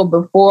germaphobe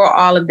before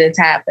all of this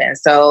happened.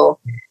 So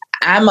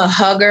I'm a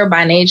hugger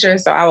by nature.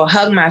 So I will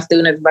hug my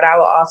students, but I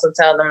will also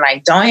tell them,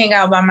 like, don't hang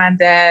out by my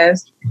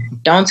desk.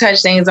 Don't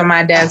touch things on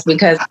my desk,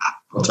 because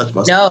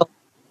know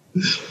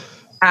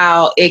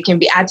how it can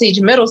be. I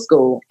teach middle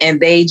school and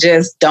they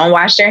just don't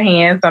wash their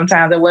hands.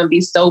 Sometimes there wouldn't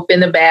be soap in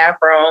the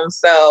bathroom.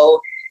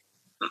 So,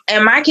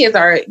 and my kids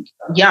are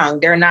young.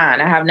 They're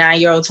 9. I have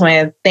 9-year-old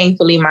twins.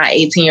 Thankfully, my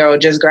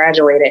 18-year-old just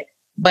graduated.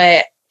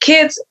 But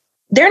kids,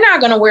 they're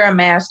not going to wear a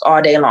mask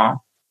all day long.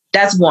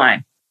 That's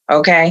one.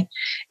 Okay.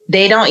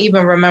 They don't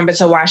even remember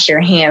to wash their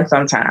hands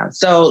sometimes.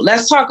 So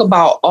let's talk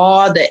about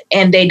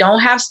and they don't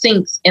have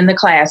sinks in the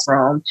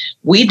classroom.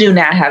 We do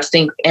not have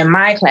sinks in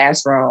my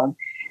classroom.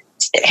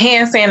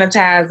 Hand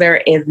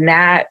sanitizer is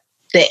not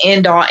the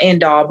end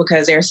all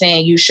because they're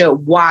saying you should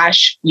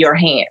wash your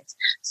hands.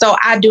 So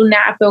I do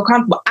not feel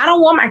comfortable. I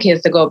don't want my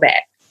kids to go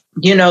back.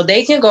 You know,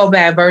 they can go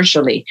back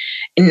virtually.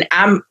 And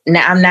I'm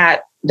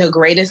not the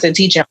greatest at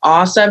teaching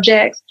all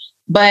subjects,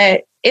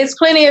 but it's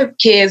plenty of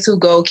kids who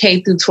go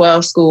K through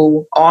 12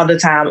 school all the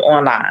time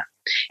online.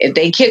 If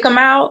they kick them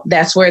out,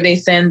 that's where they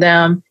send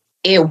them.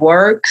 It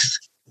works.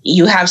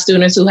 You have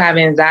students who have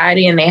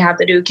anxiety and they have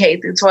to do K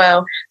through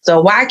 12.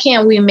 So why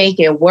can't we make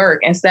it work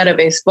instead of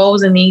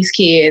exposing these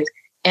kids?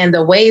 And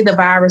the way the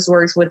virus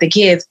works with the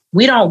kids,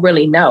 we don't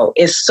really know.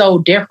 It's so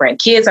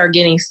different. Kids are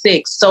getting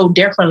sick so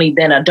differently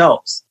than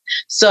adults.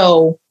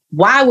 So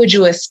why would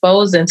you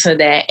expose them to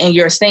that? And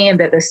you're saying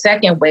that the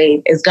second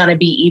wave is going to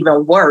be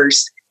even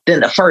worse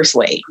than the first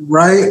wave.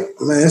 Right?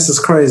 Man, this is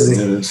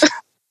crazy.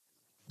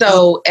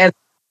 So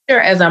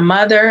as a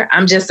mother,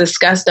 I'm just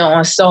disgusted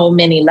on so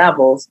many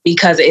levels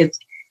because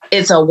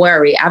it's a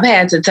worry. I've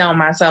had to tell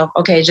myself,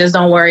 okay, just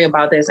don't worry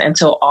about this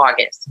until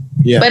August.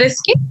 Yeah. But it's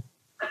scary.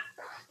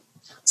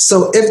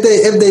 So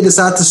if they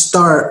decide to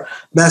start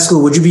back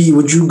school, would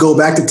you go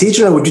back to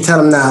teaching, or would you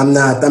tell them, nah,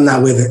 I'm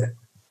not with it?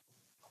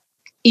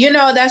 You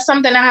know, that's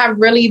something I have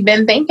really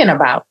been thinking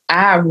about.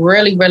 I have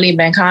really, really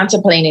been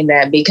contemplating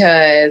that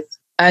because,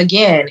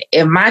 again,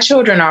 if my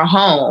children are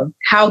home,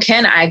 how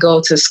can I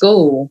go to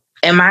school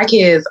and my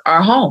kids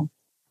are home?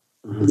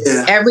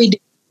 Yeah. Every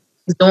day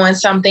is doing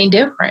something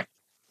different.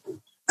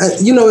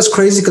 You know, it's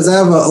crazy because I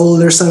have an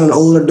older son and an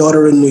older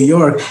daughter in New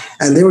York,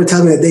 and they were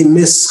telling me that they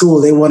miss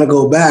school. They want to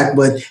go back,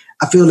 but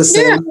I feel the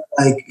same.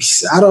 Yeah. Like,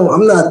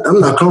 I'm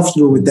not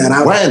comfortable with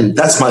that.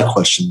 That's my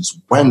question.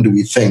 When do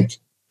we think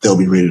they'll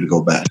be ready to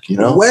go back? You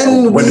know,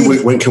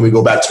 when can we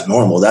go back to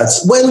normal?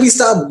 That's when we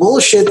stop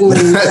bullshitting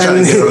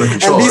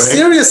and be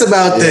serious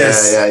about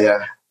this.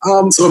 Yeah.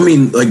 So I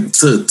mean, like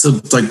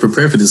to like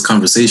prepare for this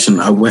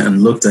conversation, I went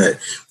and looked at,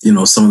 you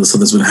know, some of the stuff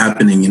that's been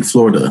happening in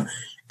Florida,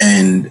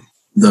 and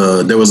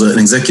there was an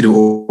executive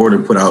order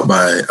put out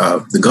by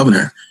the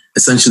governor,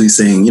 essentially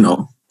saying, you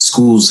know,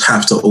 schools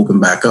have to open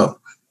back up.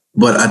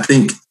 But I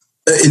think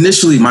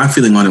initially my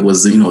feeling on it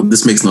was,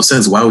 this makes no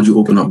sense. Why would you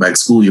open up back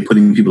school? You're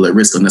putting people at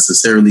risk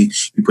unnecessarily.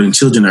 You're putting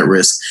children at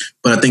risk.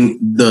 But I think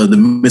the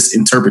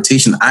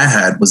misinterpretation I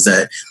had was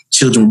that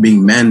children were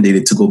being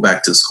mandated to go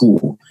back to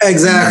school.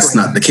 Exactly. That's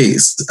not the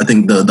case. I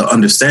think the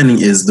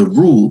understanding is the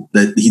rule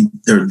that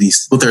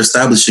what they're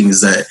establishing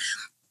is that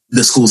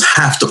the schools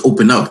have to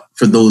open up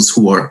for those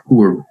who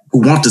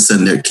want to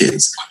send their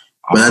kids.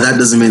 But that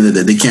doesn't mean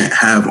that they can't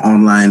have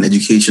online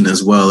education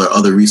as well or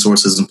other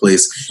resources in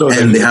place.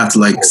 And they have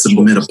to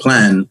submit a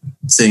plan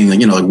saying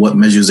what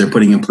measures they're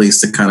putting in place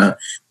to kind of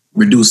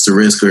reduce the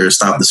risk or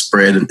stop the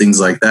spread and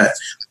things like that.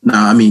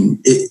 Now, I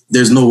mean,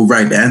 there's no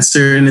right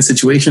answer in this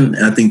situation.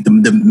 And I think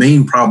the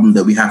main problem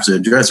that we have to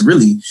address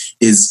really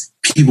is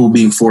people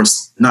being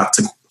forced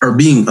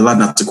being allowed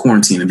not to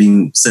quarantine and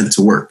being sent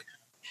to work.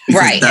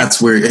 Because right.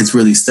 That's where it's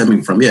really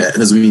stemming from. Yeah.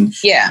 Because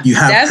you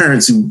have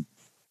parents who...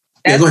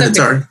 Yeah, go ahead,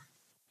 sorry.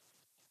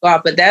 Well,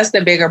 but that's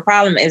the bigger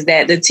problem is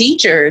that the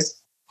teachers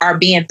are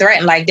being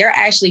threatened. Like they're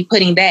actually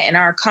putting that in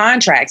our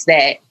contracts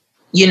that,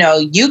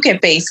 you can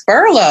face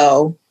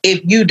furlough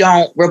if you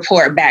don't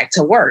report back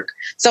to work.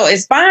 So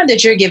it's fine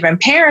that you're giving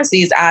parents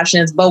these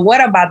options, but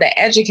what about the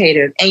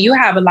educators? And you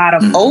have a lot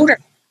of older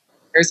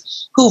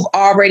educators who've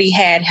already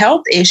had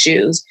health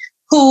issues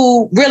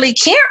who really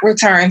can't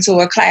return to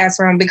a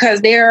classroom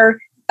because they're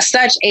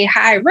such a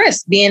high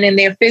risk being in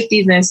their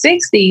 50s and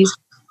 60s.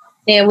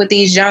 And with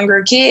these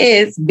younger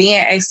kids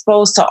being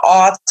exposed to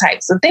all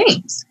types of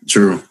things.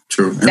 True.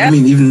 And I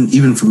mean,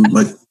 even from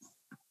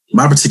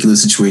my particular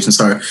situation,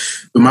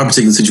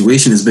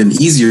 has been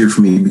easier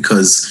for me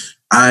because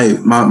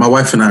my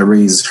wife and I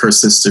raised her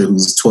sister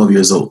who's 13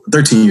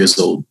 years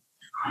old.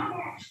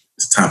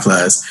 Time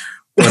flies.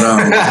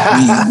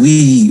 But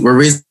we were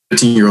raising a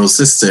 13-year-old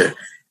sister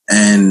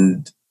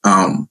and,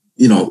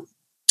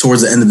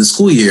 towards the end of the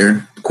school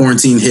year,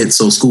 quarantine hit.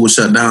 So school was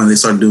shut down and they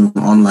started doing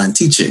online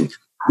teaching.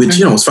 Which,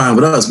 was fine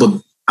with us,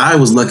 but I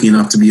was lucky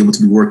enough to be able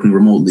to be working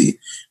remotely.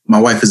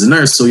 My wife is a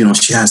nurse, so,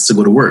 she has to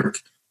go to work.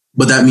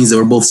 But that means that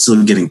we're both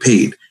still getting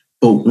paid.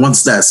 But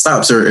once that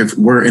stops, or if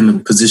we're in a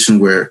position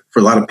where,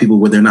 for a lot of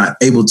people, where they're not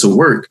able to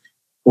work,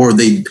 or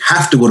they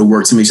have to go to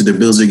work to make sure their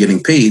bills are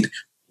getting paid,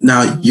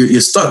 now you're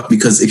stuck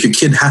because if your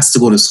kid has to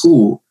go to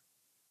school,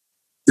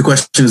 the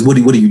question is, what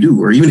do you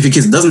do? Or even if your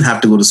kid doesn't have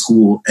to go to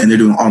school and they're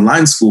doing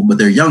online school, but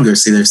they're younger,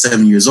 say they're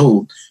 7 years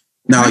old,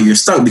 now you're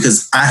stuck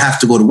because I have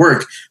to go to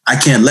work. I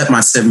can't let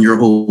my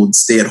 7-year-old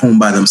stay at home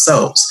by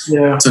themselves.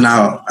 Yeah. So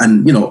now,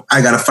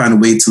 I got to find a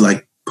way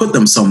to put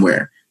them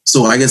somewhere.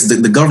 So I guess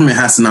the government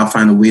has to now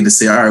find a way to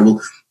say, all right,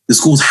 well, the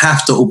schools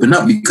have to open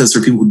up because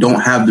for people who don't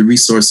have the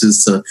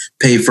resources to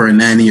pay for a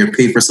nanny or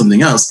pay for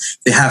something else,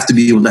 they have to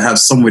be able to have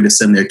somewhere to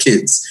send their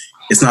kids.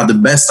 It's not the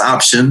best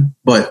option,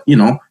 but,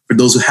 for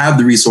those who have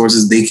the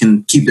resources, they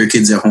can keep their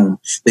kids at home.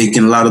 They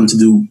can allow them to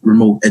do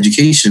remote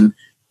education.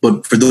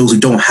 But for those who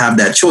don't have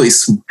that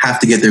choice, who have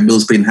to get their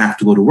bills paid and have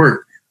to go to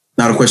work,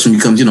 now the question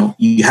becomes,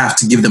 you have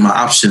to give them an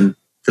option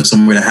for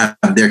somewhere to have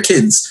their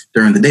kids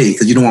during the day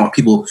because you don't want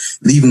people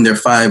leaving their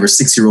 5 or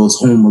 6-year-olds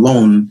home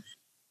alone.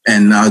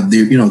 And now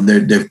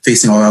they're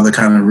facing all other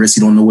kind of risks.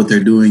 You don't know what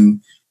they're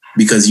doing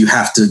because you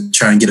have to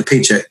try and get a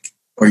paycheck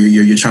or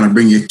you're trying to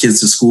bring your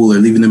kids to school or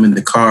leaving them in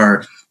the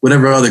car.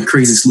 Whatever other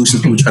crazy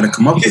solutions people try to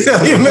come up with.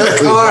 Leave him in the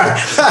car.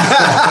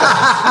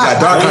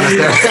 Got dark on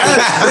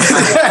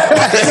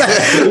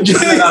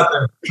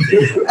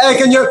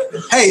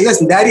Hey,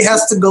 listen, Daddy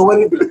has to go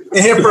in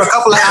here for a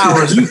couple of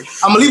hours.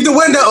 I'm gonna leave the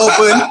window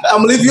open.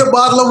 I'm gonna leave you a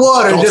bottle of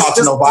water. Don't talk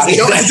to nobody.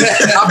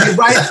 I'll be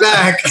right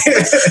back.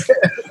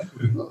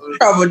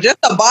 Trouble, just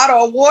a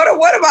bottle of water.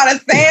 What about a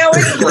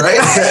sandwich?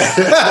 Right.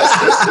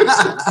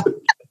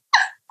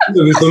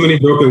 There's so many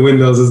broken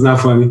windows. It's not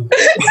funny. No,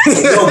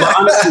 but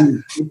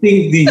honestly, I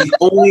think the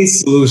only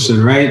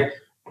solution, right?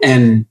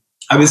 And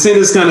I've been saying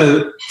this kind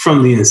of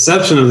from the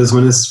inception of this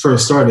when this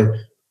first started.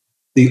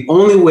 The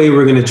only way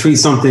we're going to treat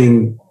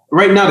something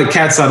right now, the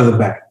cat's out of the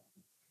bag.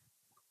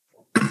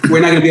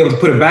 We're not going to be able to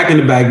put it back in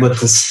the bag, but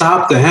to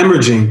stop the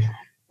hemorrhaging,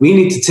 we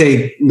need to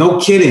take, no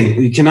kidding,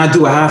 we cannot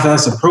do a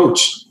half-ass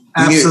approach.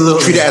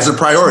 Absolutely. Treat it as a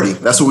priority.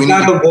 That's what we need. We're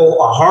not going to go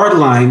a hard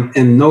line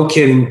and no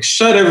kidding,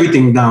 shut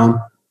everything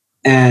down.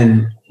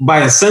 And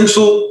by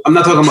essential, I'm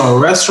not talking about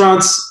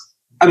restaurants.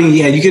 I mean,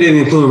 yeah, you could even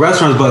include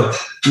restaurants, but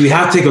you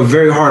have to take a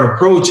very hard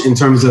approach in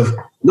terms of,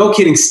 no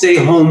kidding, stay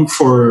home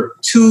for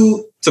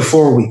 2 to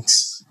 4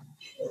 weeks.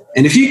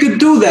 And if you could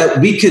do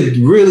that, we could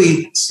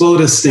really slow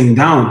this thing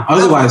down.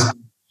 Otherwise...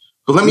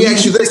 But let me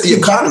ask you this,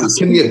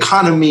 can the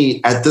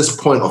economy at this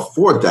point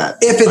afford that?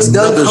 If it's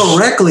done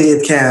correctly,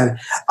 it can.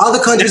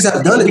 Other countries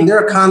have done it and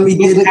their economy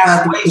didn't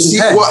have to.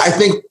 Well, I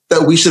think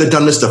that we should have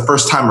done this the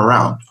first time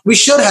around. We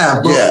should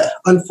have, but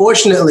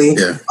unfortunately,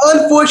 we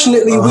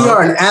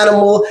are an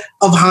animal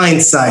of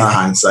hindsight.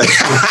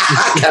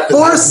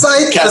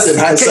 Foresight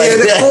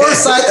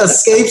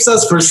escapes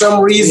us for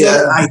some reason.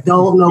 Yeah. I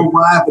don't know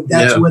why, but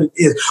that's what it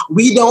is.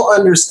 We don't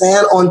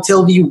understand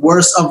until the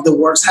worst of the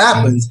worst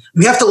happens.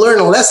 We have to learn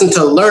a lesson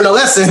to learn a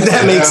lesson.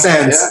 That makes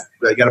sense.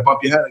 You got to bump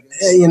your head.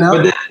 You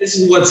know. But this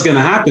is what's going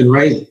to happen,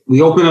 right?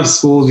 We open up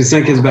schools. We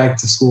send kids back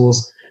to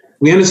schools.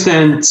 We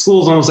understand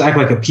schools almost act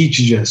like a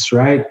petri dish,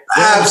 right?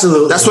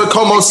 Absolutely. That's what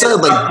Como said.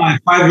 Like my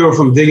 5-year-old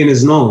from digging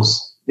his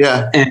nose,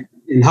 and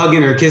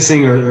hugging or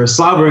kissing or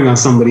slobbering on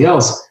somebody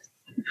else.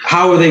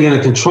 How are they going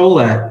to control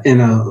that in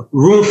a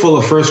room full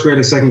of first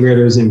graders, second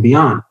graders, and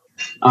beyond?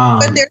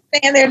 But they're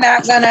saying they're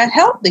not going to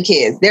help the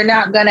kids. They're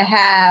not going to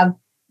have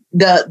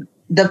the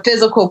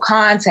physical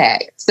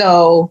contact.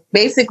 So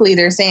basically,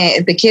 they're saying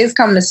if the kids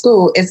come to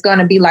school, it's going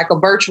to be like a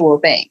virtual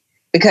thing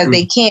because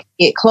they can't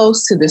get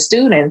close to the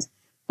students.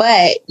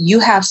 But you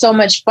have so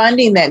much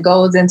funding that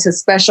goes into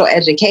special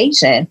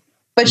education.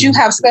 But you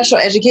have special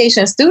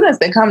education students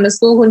that come to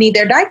school who need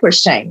their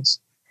diapers changed.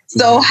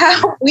 So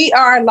how we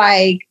are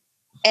like,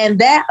 and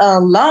that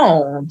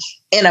alone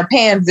in a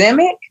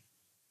pandemic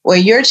where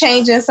you're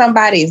changing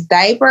somebody's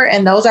diaper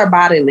and those are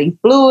bodily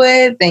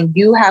fluids and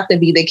you have to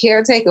be the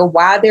caretaker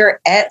while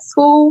they're at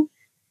school,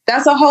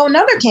 that's a whole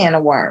nother can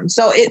of worms.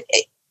 So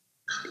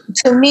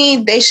to me,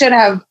 they should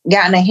have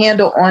gotten a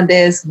handle on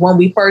this when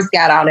we first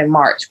got out in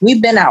March.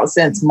 We've been out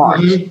since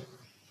March.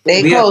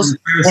 They closed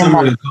in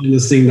March.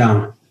 This thing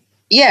down.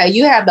 Yeah,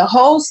 you had the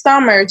whole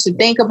summer to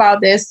think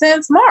about this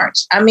since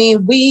March. I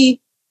mean, we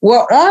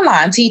were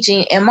online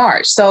teaching in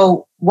March.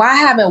 So why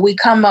haven't we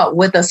come up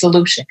with a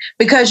solution?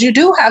 Because you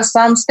do have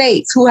some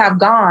states who have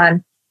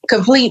gone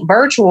complete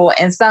virtual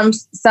and some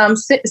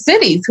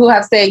cities who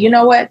have said, you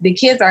know what, the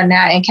kids are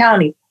now in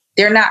county.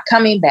 They're not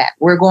coming back.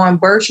 We're going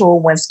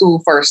virtual when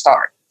school first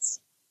starts.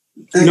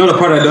 You know, the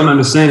part I don't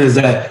understand is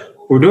that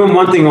we're doing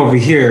one thing over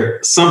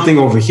here, something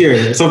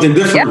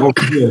different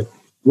over here.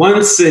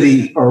 One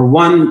city or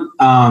one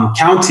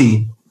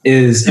county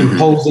is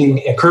imposing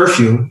a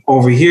curfew.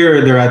 Over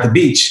here, they're at the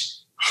beach.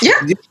 Yeah.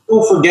 You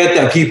don't forget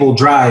that people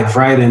drive,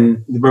 right?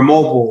 And we're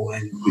mobile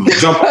and we can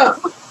jump out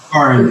of the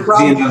car and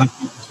see another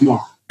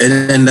tomorrow.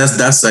 And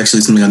that's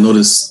actually something I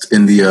noticed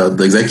in the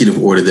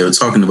executive order they were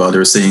talking about. They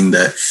were saying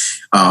that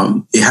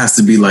it has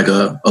to be like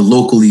a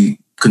locally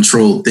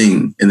controlled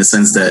thing in the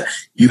sense that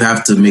you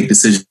have to make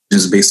decisions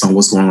based on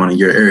what's going on in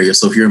your area.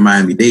 So if you're in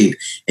Miami-Dade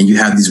and you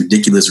have these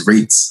ridiculous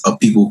rates of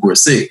people who are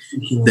sick,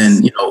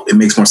 then, you know, it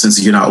makes more sense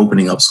that you're not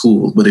opening up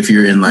schools. But if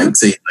you're in like,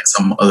 say, like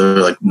some other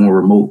like more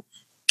remote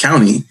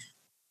county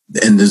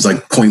and there's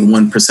like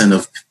 0.1%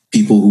 of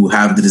people who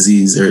have the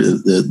disease or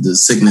the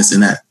sickness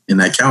in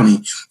that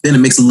county, then it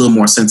makes a little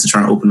more sense to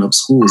try and open up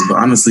schools. But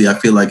honestly, I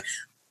feel like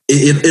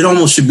it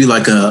almost should be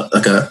like an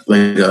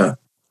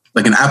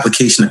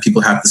application that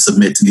people have to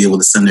submit to be able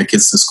to send their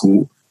kids to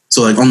school.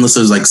 So like unless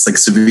there's like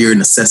severe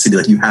necessity,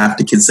 like you have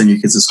to send your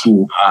kids to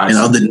school. And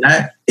other than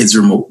that, it's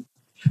remote.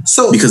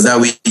 So because that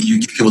way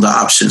you give people the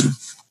option.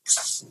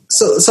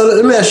 So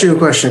let me ask you a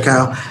question,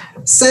 Kyle.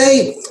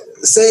 Say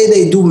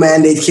they do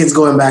mandate kids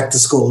going back to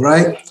school,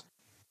 right?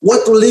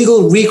 What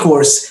legal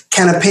recourse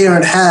can a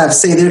parent have?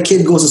 Say their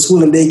kid goes to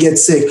school and they get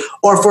sick,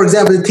 or for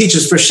example, the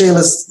teachers for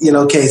Shayla's,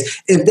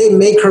 case, if they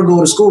make her go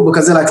to school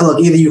because they're like, look,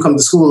 either you come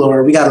to school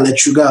or we got to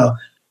let you go.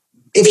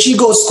 If she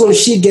goes to school and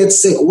she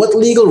gets sick, what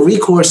legal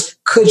recourse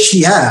could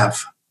she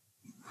have?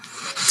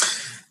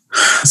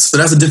 So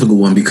that's a difficult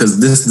one because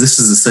this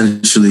is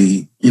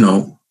essentially,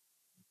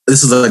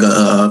 this is like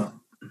a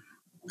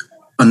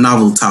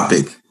novel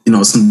topic.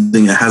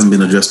 Something that hasn't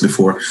been addressed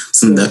before,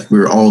 something that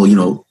we're all,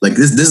 like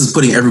this is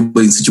putting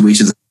everybody in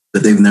situations that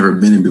they've never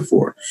been in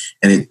before.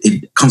 And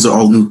it comes with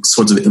all new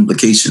sorts of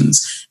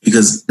implications,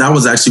 because that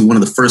was actually one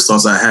of the first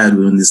thoughts I had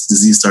when this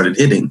disease started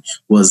hitting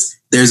was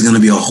there's going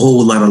to be a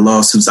whole lot of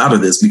lawsuits out of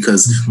this,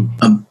 because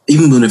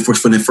even when it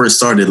first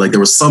started, like there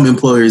were some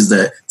employers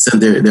that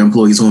sent their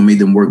employees home and made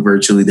them work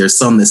virtually. There's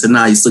some that said,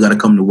 nah, you still got to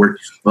come to work.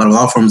 A lot of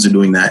law firms are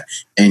doing that.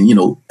 And,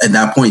 at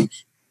that point,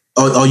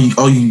 all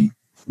you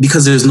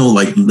because there's no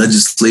like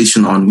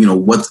legislation on,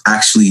 what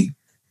actually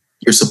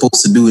you're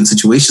supposed to do in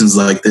situations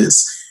like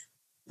this.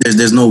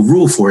 There's no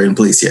rule for it in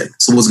place yet.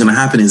 So what's going to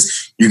happen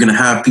is you're going to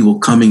have people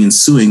coming and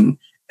suing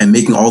and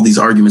making all these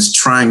arguments,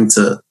 trying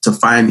to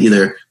find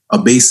either a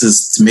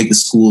basis to make the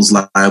schools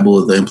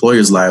liable, the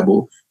employers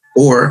liable,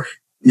 or,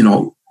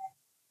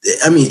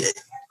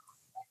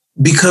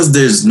 because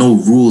there's no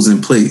rules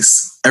in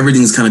place,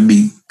 everything's going to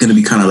be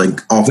kind of like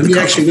off. Let me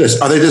ask you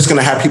this. Are they just going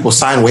to have people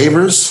sign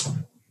waivers?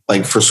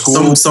 Like for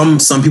school? Some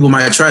people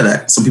might try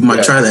that. Some people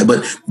might try that.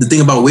 But the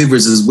thing about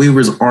waivers is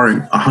waivers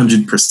aren't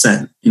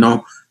 100%,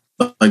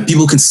 Like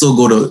people can still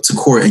go to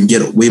court and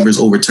get waivers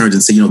overturned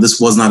and say, this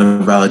was not a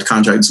valid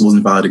contract. This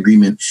wasn't a valid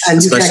agreement. And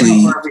especially,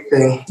 you can't cover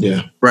everything.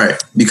 Yeah. Right.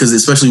 Because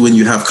especially when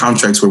you have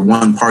contracts where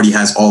one party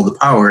has all the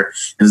power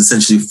and is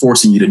essentially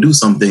forcing you to do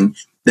something,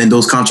 then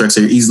those contracts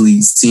are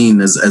easily seen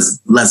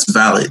as less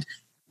valid.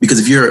 Because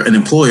if you're an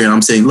employer and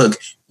I'm saying, look,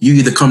 you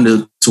either come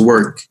to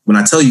work when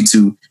I tell you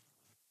to,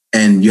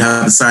 and you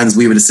have to sign this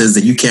waiver that says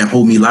that you can't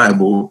hold me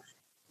liable,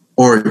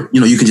 or,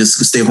 you can just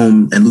stay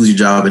home and lose your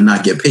job and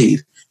not get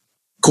paid.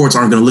 Courts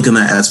aren't going to look at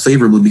that as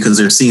favorably because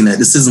they're seeing that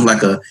this isn't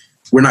like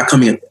we're not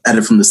coming at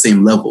it from the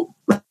same level.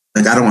 Like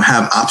I don't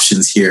have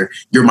options here.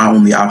 You're my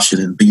only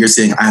option. But you're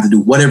saying I have to do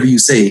whatever you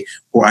say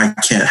or I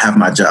can't have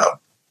my job.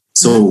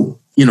 So,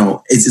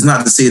 it's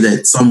not to say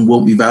that some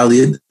won't be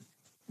valid,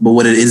 but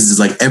what it is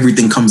like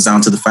everything comes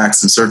down to the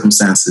facts and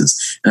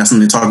circumstances. And that's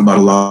something they talk about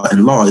a lot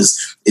in law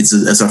is it's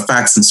a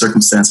facts and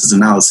circumstances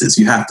analysis.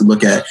 You have to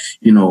look at,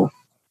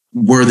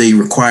 were they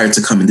required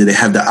to come in? Did they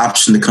have the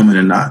option to come in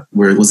or not?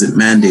 Where was it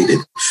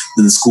mandated?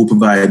 Did the school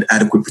provide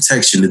adequate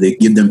protection? Did they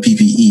give them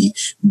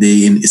PPE?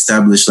 They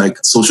establish like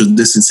social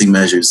distancing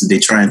measures? Did they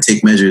try and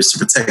take measures to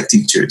protect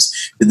teachers?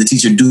 Did the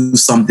teacher do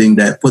something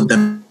that put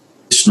them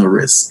at additional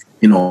risk?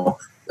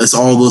 It's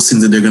all those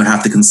things that they're going to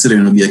have to consider,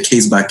 and it'll be a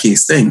case by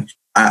case thing.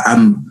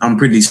 I'm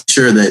pretty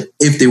sure that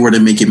if they were to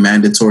make it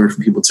mandatory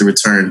for people to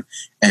return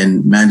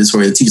and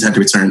mandatory the teachers had to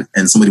return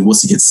and somebody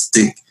was to get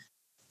sick,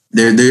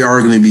 there are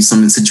going to be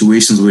some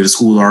situations where the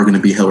schools are going to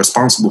be held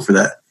responsible for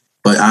that.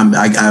 But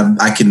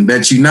I can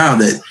bet you now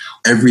that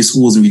every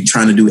school is going to be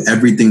trying to do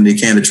everything they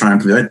can to try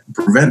and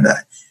prevent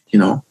that,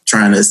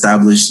 trying to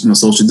establish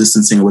social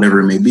distancing or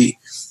whatever it may be,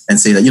 and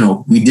say that,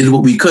 we did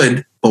what we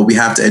could, but we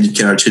have to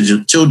educate our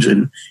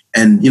children.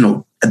 And,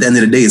 at the end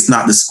of the day, it's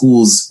not the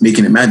schools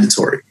making it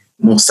mandatory.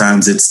 Most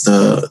times it's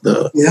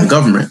the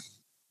government.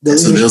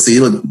 So they'll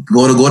say, look,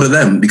 go to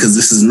them because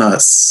this is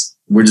us.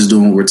 We're just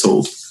doing what we're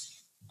told.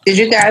 Did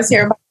you guys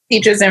hear about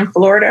teachers in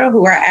Florida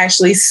who are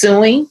actually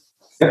suing?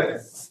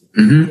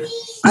 Mm-hmm.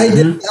 I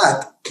did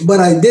not, but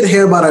I did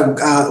hear about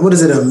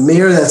a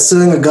mayor that's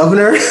suing a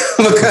governor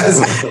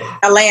because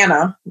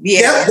Atlanta.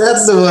 Yeah, yep,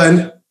 that's the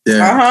one.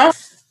 Yeah.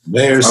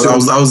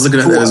 I was looking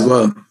at that as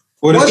well.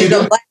 What did you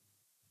do?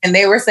 And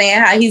they were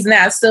saying how he's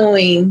not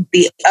suing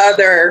the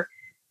other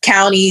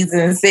counties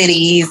and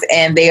cities,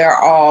 and they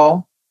are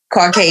all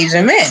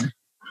Caucasian men.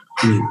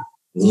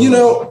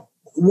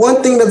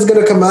 One thing that's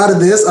going to come out of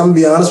this, I'm going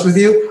to be honest with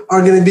you,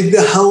 are going to be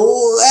the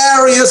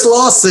hilarious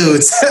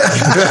lawsuits.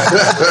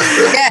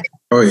 Yeah.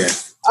 Oh yeah.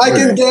 I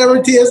can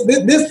guarantee us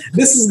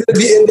this is going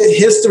to be in the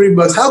history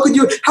books. How could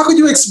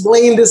you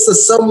explain this to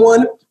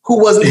someone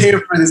who wasn't here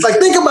for this? Like,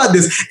 think about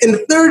this.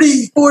 In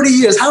 30, 40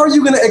 years, how are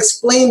you going to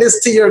explain this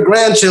to your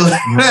grandchildren?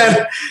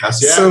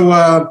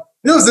 So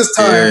there was this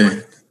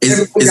time we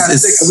got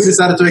sick and we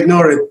decided to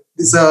ignore it.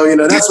 So,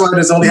 that's why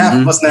there's only half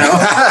of us now.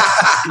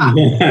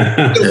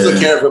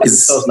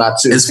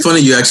 It's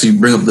funny you actually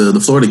bring up the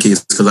Florida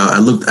case because I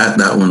looked at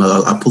that one.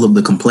 I pulled up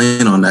the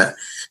complaint on that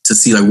to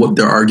see like what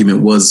their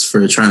argument was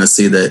for trying to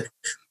say that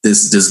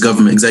this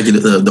government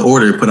executive, the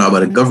order put out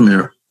by the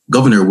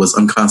governor was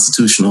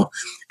unconstitutional.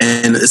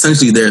 And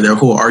essentially their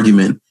whole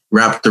argument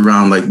wrapped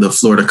around like the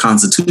Florida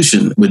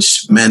Constitution,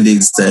 which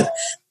mandates that,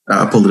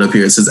 I pulled it up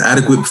here. It says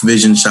adequate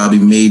provision shall be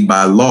made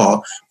by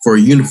law for a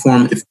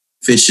uniform,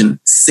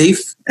 efficient,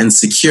 safe, and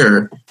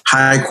secure,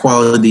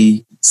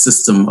 high-quality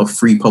system of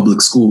free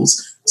public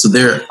schools. So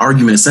their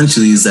argument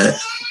essentially is that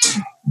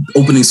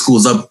opening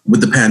schools up with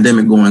the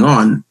pandemic going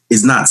on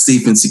is not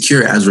safe and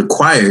secure as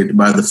required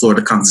by the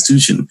Florida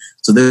Constitution.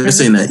 So they're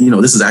saying that,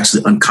 this is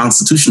actually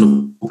unconstitutional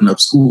to open up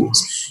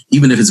schools,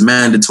 even if it's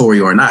mandatory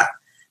or not.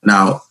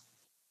 Now,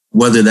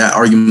 whether that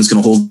argument is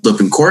going to hold up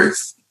in court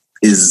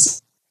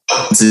is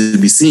to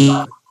be seen.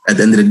 At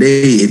the end of the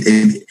day,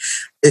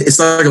 it's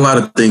like a lot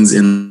of things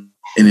in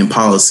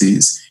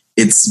policies.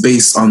 It's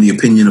based on the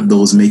opinion of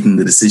those making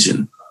the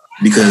decision,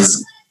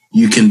 because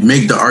you can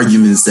make the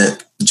arguments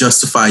that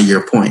justify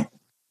your point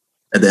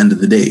at the end of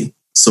the day.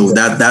 So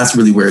that's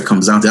really where it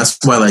comes down to. That's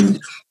why like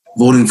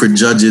voting for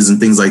judges and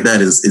things like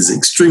that is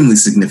extremely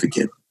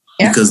significant,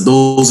 because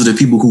those are the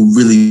people who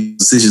really make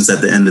decisions at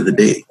the end of the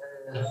day.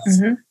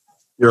 Mm-hmm.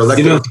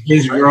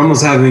 You're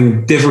almost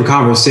having different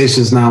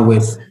conversations now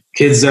with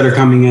kids that are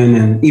coming in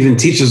and even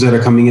teachers that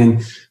are coming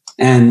in.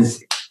 And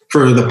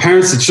for the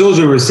parents of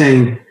children, we're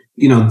saying,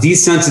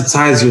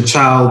 desensitize your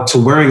child to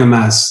wearing a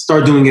mask.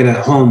 Start doing it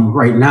at home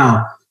right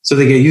now so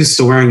they get used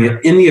to wearing it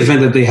in the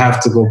event that they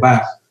have to go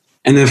back.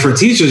 And then for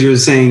teachers, you're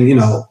saying,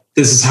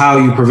 this is how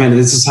you prevent it.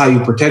 This is how you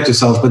protect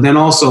yourself. But then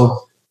also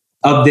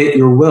update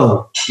your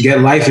will,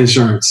 get life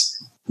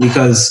insurance,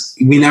 because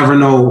we never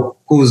know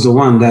who's the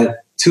one.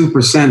 That 2%,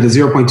 the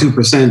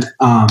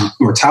 0.2%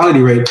 mortality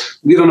rate,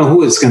 we don't know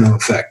who it's going to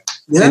affect.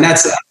 Yeah. And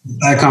that's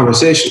that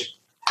conversation.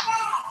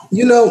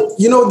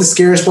 The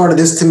scariest part of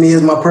this to me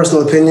is my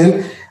personal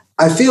opinion.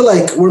 I feel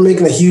like we're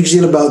making a huge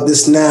deal about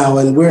this now,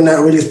 and we're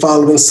not really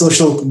following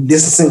social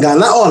distancing guidelines.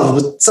 Not all of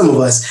us, but some of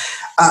us.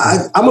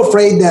 I'm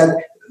afraid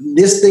that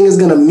this thing is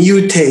going to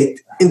mutate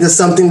into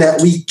something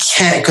that we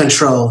can't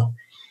control.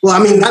 Well,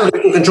 I mean, not that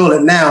we can control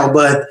it now,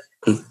 but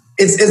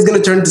it's going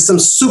to turn into some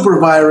super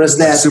virus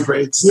that Super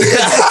AIDS.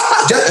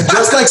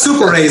 just like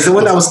Super AIDS, the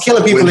one that was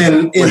killing people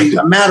in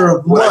a matter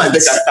of months. I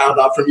think I found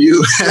out from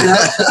you.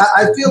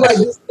 I feel like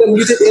this is going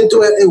to mutate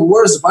into a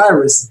worse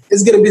virus.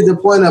 It's going to be the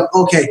point of,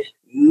 okay,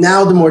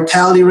 now the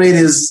mortality rate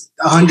is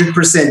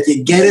 100%.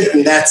 You get it,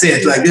 and that's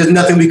it. Like, there's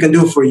nothing we can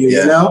do for you,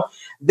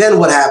 Then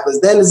what happens?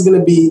 Then it's going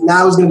to be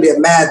a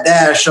mad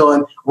dash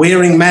on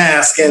wearing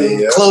masks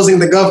and closing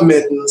the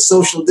government and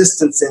social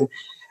distancing.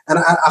 And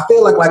I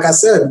feel like I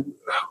said,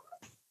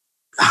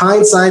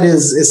 hindsight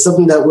is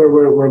something that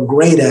we're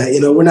great at.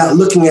 We're not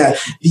looking at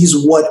these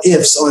what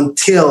ifs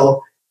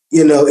until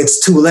it's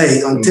too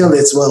late. Until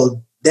it's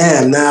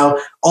damn, now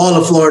all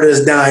of Florida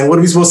is dying. What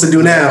are we supposed to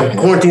do now?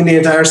 Quarantine the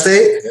entire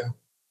state? Yeah.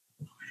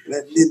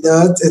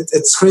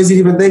 It's crazy to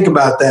even think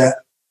about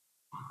that.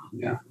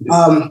 Yeah.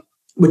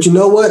 But you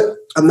know what?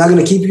 I'm not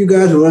going to keep you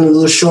guys. We're running a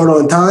little short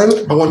on time.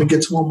 I want to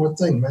get to one more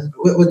thing, man.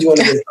 What do you want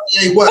to do?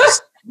 Kanye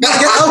West.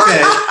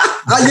 Okay.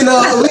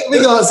 We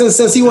go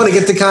since you want to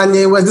get to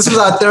Kanye West. This was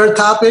our third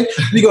topic.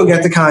 We're going to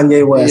get to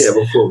Kanye West. Yeah,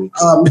 before we.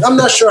 I'm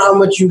not sure how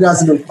much you guys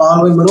have been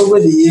following, but over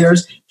the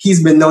years,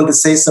 he's been known to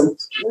say some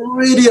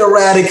really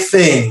erratic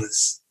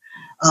things.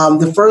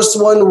 The first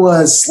one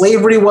was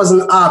slavery was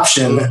an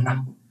option.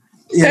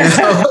 You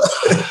know?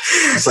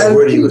 It's like,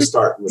 where do you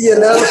start with? You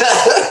know?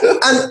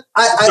 And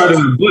I started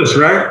with Bush,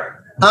 right?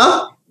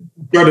 Huh?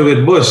 Started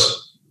with Bush.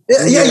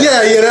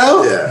 Yeah, you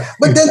know? Yeah.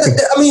 But then,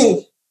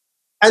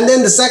 and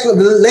then the second,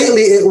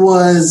 lately it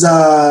was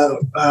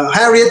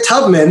Harriet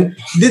Tubman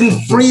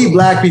didn't free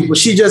black people.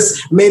 She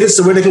just made it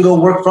so where they can go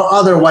work for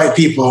other white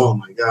people. Oh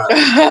my God.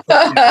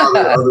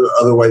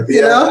 other white people.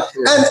 You know?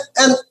 Yeah.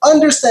 And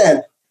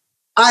understand,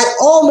 I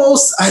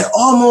almost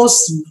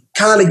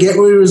kind of get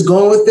where he was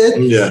going with it.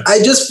 Yeah.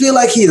 I just feel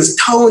like he is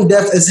tone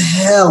deaf as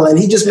hell and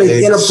he just makes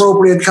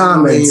inappropriate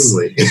comments.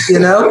 You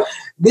know?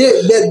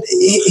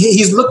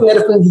 He's looking at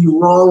it from the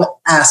wrong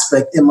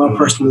aspect, in my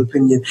personal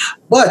opinion.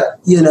 But,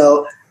 you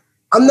know,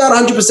 I'm not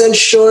 100%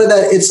 sure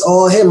that it's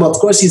all him. Of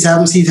course, he's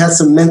had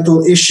some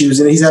mental issues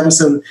and he's having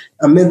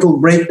a mental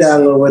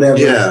breakdown or whatever.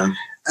 Yeah.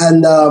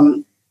 And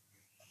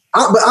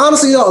but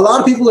honestly, you know, a lot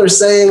of people are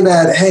saying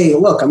that, hey,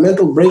 look, a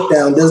mental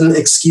breakdown doesn't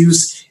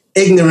excuse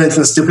ignorance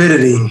and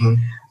stupidity. Mm-hmm.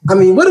 I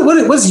mean,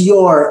 what's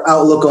your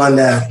outlook on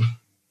that?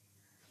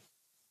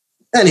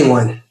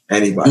 Anybody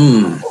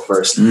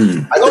first. I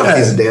think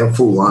he's a damn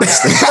fool,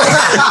 honestly.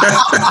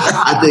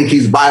 I think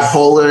he's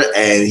bipolar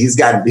and he's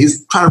trying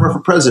to run for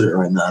president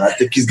right now. I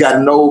think he's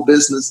got no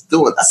business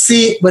doing that.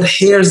 See, but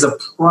here's the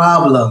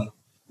problem.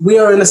 We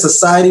are in a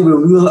society where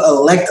we will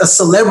elect a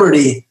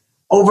celebrity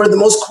over the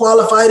most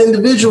qualified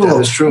individual. That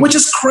is true. Which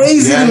is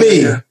crazy to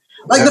me. Yeah.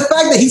 Like the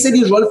fact that he said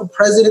he was running for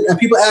president and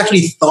people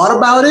actually thought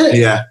about it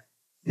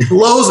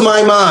blows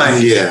my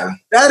mind. Yeah.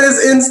 That is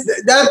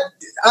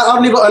I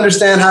don't even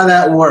understand how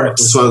that works.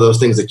 It's one of those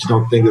things that you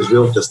don't think is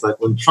real, just like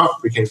when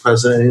Trump became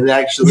president. It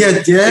actually,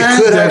 it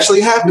could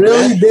actually happen.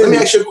 Really did. Let me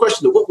ask you a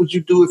question. What would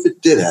you do if it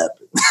did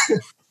happen?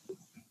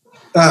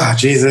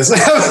 Jesus.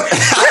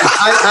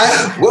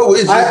 What would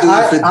you do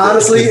if it did?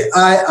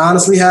 I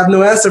honestly have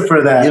no answer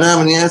for that. You don't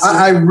have any answer?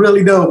 I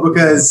really don't,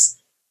 because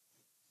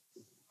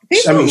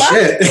shit.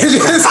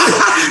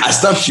 I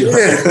stumped you.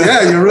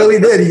 Yeah, you really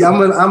did.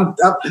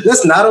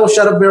 Listen, I don't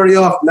shut up very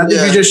often. I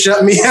think you just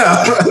shut me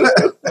up.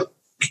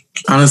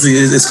 Honestly,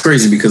 it's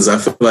crazy because I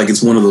feel like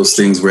it's one of those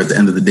things where at the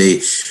end of the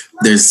day,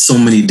 there's so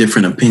many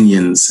different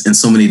opinions and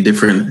so many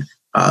different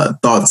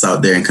thoughts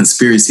out there and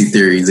conspiracy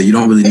theories that you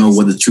don't really know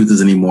what the truth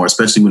is anymore,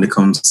 especially when it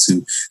comes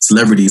to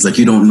celebrities. Like,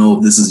 you don't know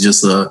if this is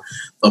just a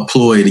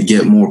ploy to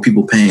get more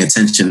people paying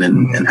attention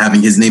and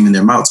having his name in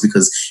their mouths,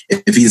 because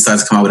if he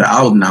decides to come out with an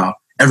album now,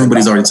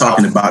 everybody's already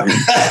talking about him.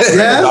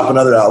 Drop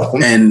another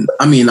album. And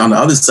I mean, on the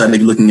other side, if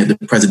you're looking at the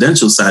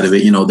presidential side of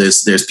it, you know,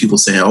 there's people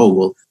saying, oh,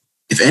 well,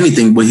 if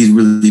anything, what he's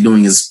really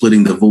doing is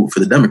splitting the vote for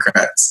the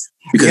Democrats.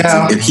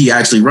 Because if he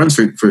actually runs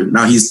for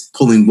now, he's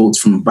pulling votes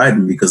from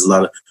Biden, because a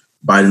lot of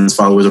Biden's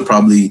followers are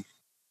probably,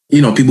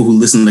 you know, people who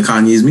listen to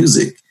Kanye's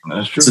music.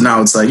 That's true. So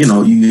now it's like, you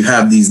know, you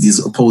have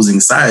these opposing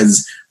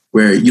sides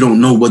where you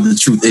don't know what the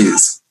truth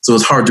is. So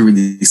it's hard to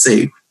really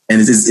say. And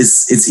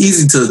it's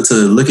easy to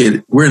look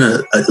at. We're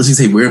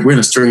in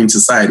a strange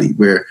society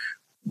where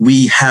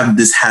we have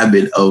this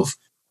habit of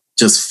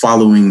just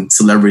following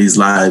celebrities'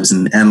 lives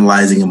and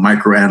analyzing and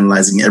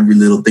microanalyzing every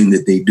little thing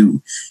that they do.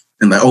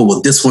 And like, oh,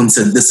 well, this one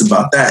said this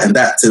about that and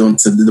that.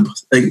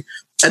 Like,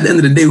 at the end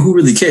of the day, who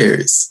really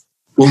cares?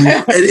 Well,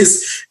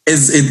 it's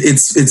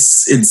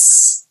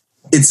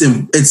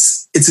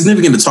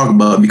significant to talk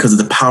about because of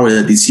the power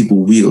that these people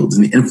wield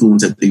and the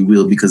influence that they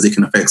wield, because they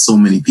can affect so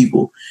many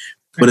people.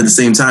 But at the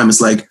same time, it's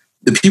like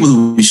the people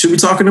who we should be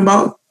talking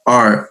about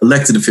are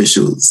elected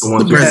officials,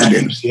 the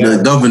president,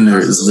 the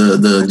governors,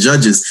 the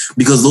judges,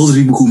 because those are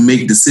people who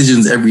make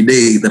decisions every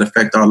day that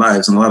affect our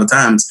lives. And a lot of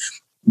times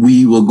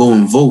we will go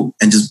and vote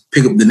and just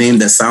pick up the name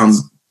that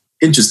sounds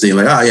interesting.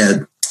 Like, oh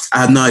yeah, I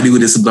have no idea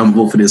what this is, but I'm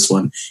gonna vote for this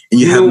one. And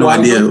you have no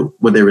idea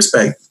what they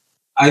respect.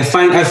 I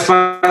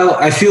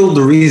feel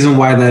the reason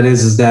why that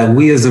is that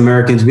we as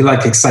Americans, we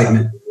like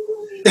excitement.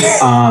 We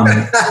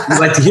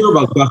like to hear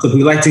about gossip.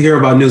 We like to hear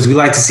about news. We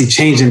like to see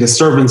change and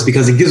disturbance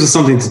because it gives us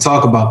something to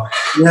talk about.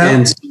 Yeah.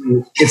 And so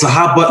it's a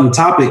hot button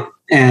topic.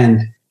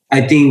 And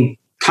I think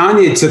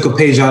Kanye took a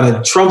page out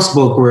of Trump's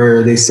book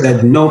where they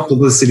said no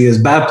publicity is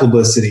bad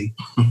publicity.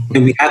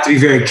 And we have to be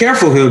very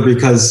careful here,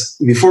 because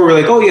before we're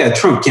like, oh yeah,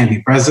 Trump can't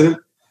be president.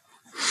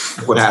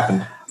 What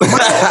happened?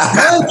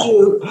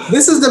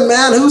 This is the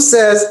man who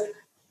says,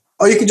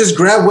 oh, you can just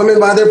grab women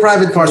by their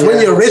private parts. Yeah. When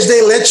you're rich,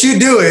 they let you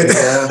do it.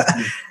 Yeah.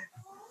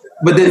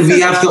 But then we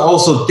have to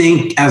also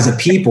think as a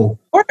people.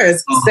 What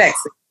is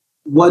sexy?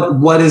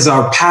 What is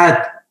our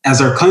path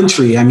as our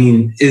country, I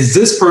mean, is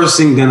this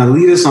person going to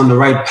lead us on the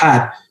right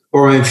path?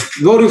 Or if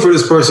voting for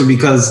this person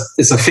because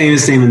it's a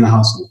famous name in the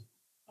household?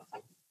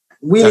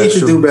 We need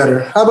to do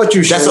better. How about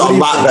you, Shane? That's a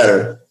lot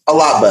better. A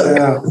lot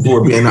better, if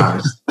we're being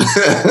honest.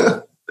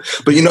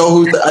 But you know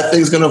who I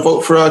think is going to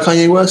vote for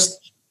Kanye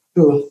West?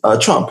 Who?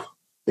 Trump.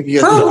 I think he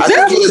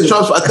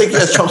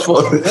has Trump's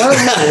vote.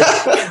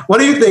 What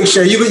do you think,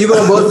 Shay? You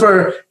going to vote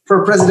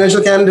for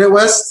presidential candidate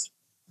West?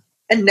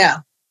 No.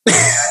 You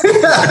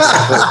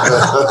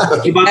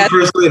about the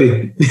first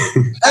lady?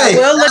 I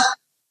will look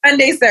at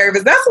Sunday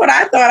service. That's what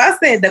I thought. I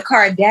said the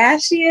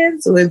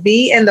Kardashians would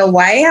be in the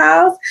White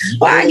House.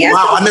 Well, I guess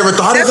I never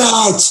thought of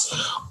that.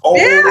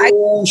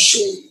 Oh,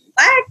 shit.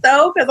 Black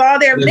though, because all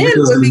their men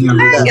would be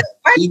black.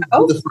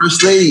 The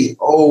first lady.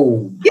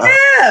 Oh,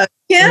 yeah,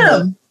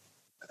 Kim.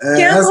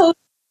 Kim, who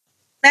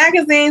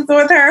magazines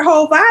with her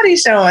whole body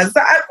showing.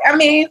 So I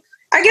mean,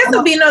 I guess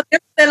it'll be no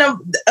different than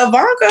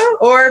Ivanka.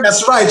 Or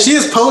that's right. She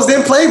is posed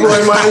in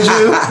Playboy, mind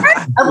you.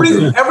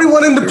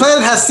 Everyone in the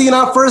planet has seen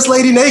our first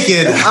lady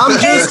naked. I'm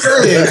just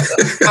saying.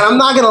 And I'm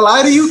not gonna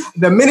lie to you.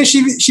 The minute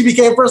she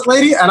became first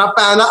lady, and I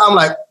found out, I'm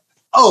like,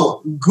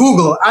 oh,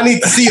 Google, I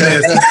need to see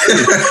this.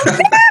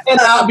 And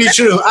that'll be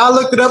true. I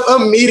looked it up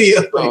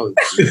immediately. Oh,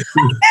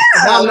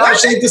 I'm not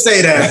ashamed to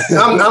say that.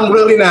 I'm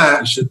really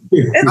not.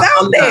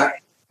 I'm not.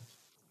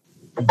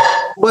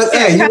 But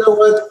hey, you know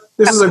what?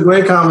 This is a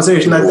great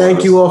conversation. I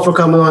thank you all for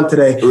coming on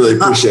today. I really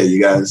appreciate you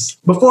guys.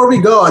 Before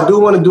we go, I do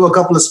want to do a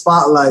couple of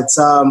spotlights.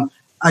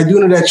 I do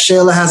know that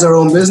Shayla has her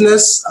own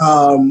business.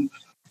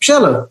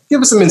 Shayla, give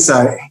us some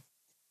insight.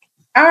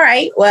 All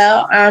right.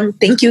 Well,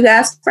 thank you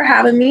guys for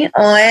having me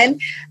on.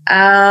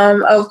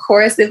 Of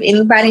course, if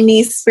anybody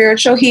needs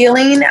spiritual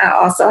healing, I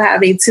also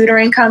have a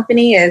tutoring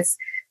company. It's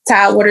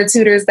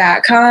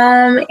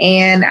tidewatertutors.com,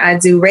 and I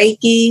do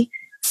Reiki,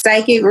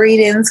 psychic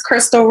readings,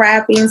 crystal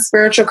wrapping,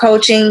 spiritual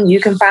coaching. You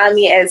can find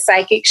me at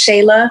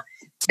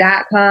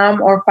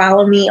psychicshayla.com or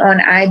follow me on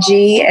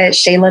IG at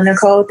Shayla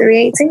Nicole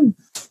 318.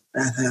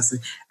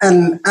 Fantastic.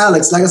 And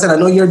Alex, like I said, I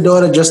know your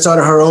daughter just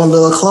started her own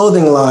little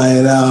clothing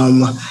line.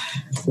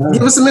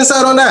 Give us some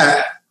insight on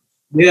that.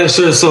 Yeah,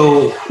 sure.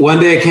 So one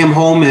day I came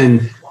home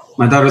and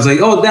my daughter was like,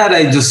 "Oh, Dad,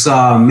 I just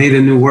made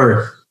a new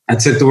word. I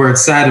took the word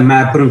sad and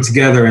mad, put them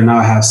together, and now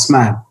I have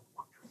SMAD." And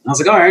I was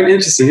like, "All right,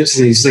 interesting.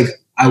 She's like,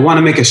 "I want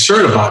to make a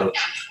shirt about it."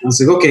 I was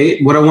like,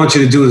 "Okay, what I want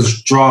you to do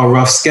is draw a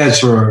rough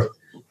sketch, or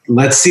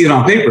let's see it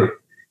on paper."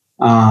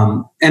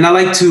 And I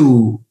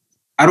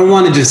don't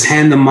want to just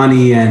hand the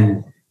money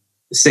and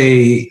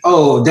say,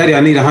 "Oh, Daddy,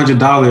 I need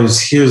 $100.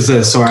 Here's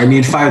this," or "I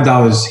need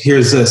 $5.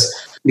 Here's this,"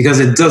 because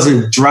it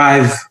doesn't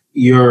drive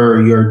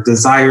your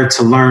desire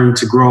to learn,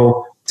 to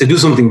grow, to do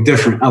something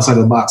different outside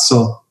of the box.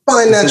 So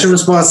financial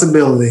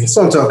responsibility. That's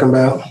what I'm talking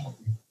about.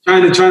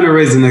 Trying to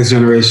raise the next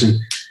generation.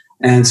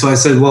 And so I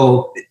said,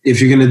 well,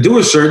 if you're going to do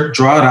a shirt,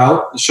 draw it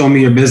out, show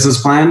me your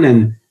business plan,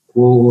 and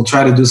we'll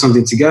try to do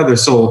something together.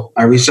 So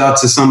I reached out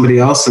to somebody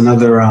else,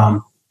 another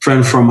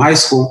friend from high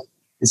school,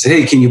 and said,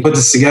 "Hey, can you put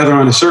this together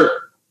on a shirt?"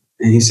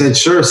 And he said,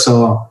 "Sure."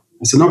 So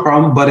I said, "No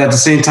problem." But at the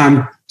same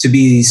time, to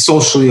be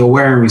socially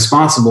aware and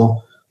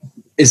responsible,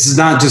 it's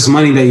not just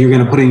money that you're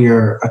going to put in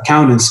your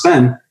account and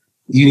spend.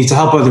 You need to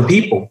help other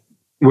people.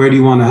 Where do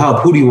you want to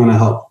help? Who do you want to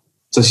help?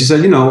 So she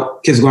said,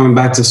 kids going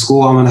back to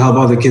school, I want to help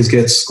other kids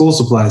get school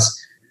supplies.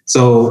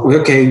 So,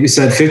 okay, we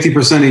said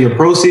 50% of your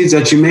proceeds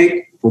that you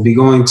make will be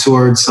going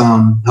towards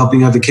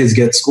helping other kids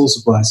get school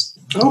supplies.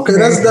 Okay,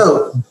 that's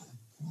dope.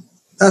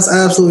 That's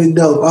absolutely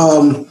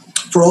dope.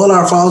 For all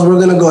our followers, we're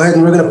going to go ahead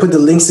and we're going to put the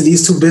links to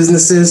these two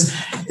businesses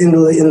in the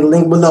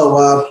link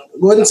below.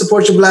 Go ahead and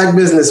support your Black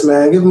business,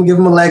 man. Give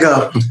them a leg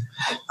up.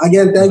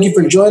 Again, thank you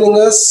for joining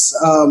us.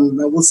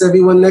 We'll see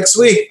everyone next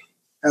week.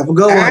 Have a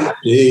good one.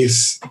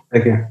 Peace.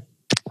 Take care.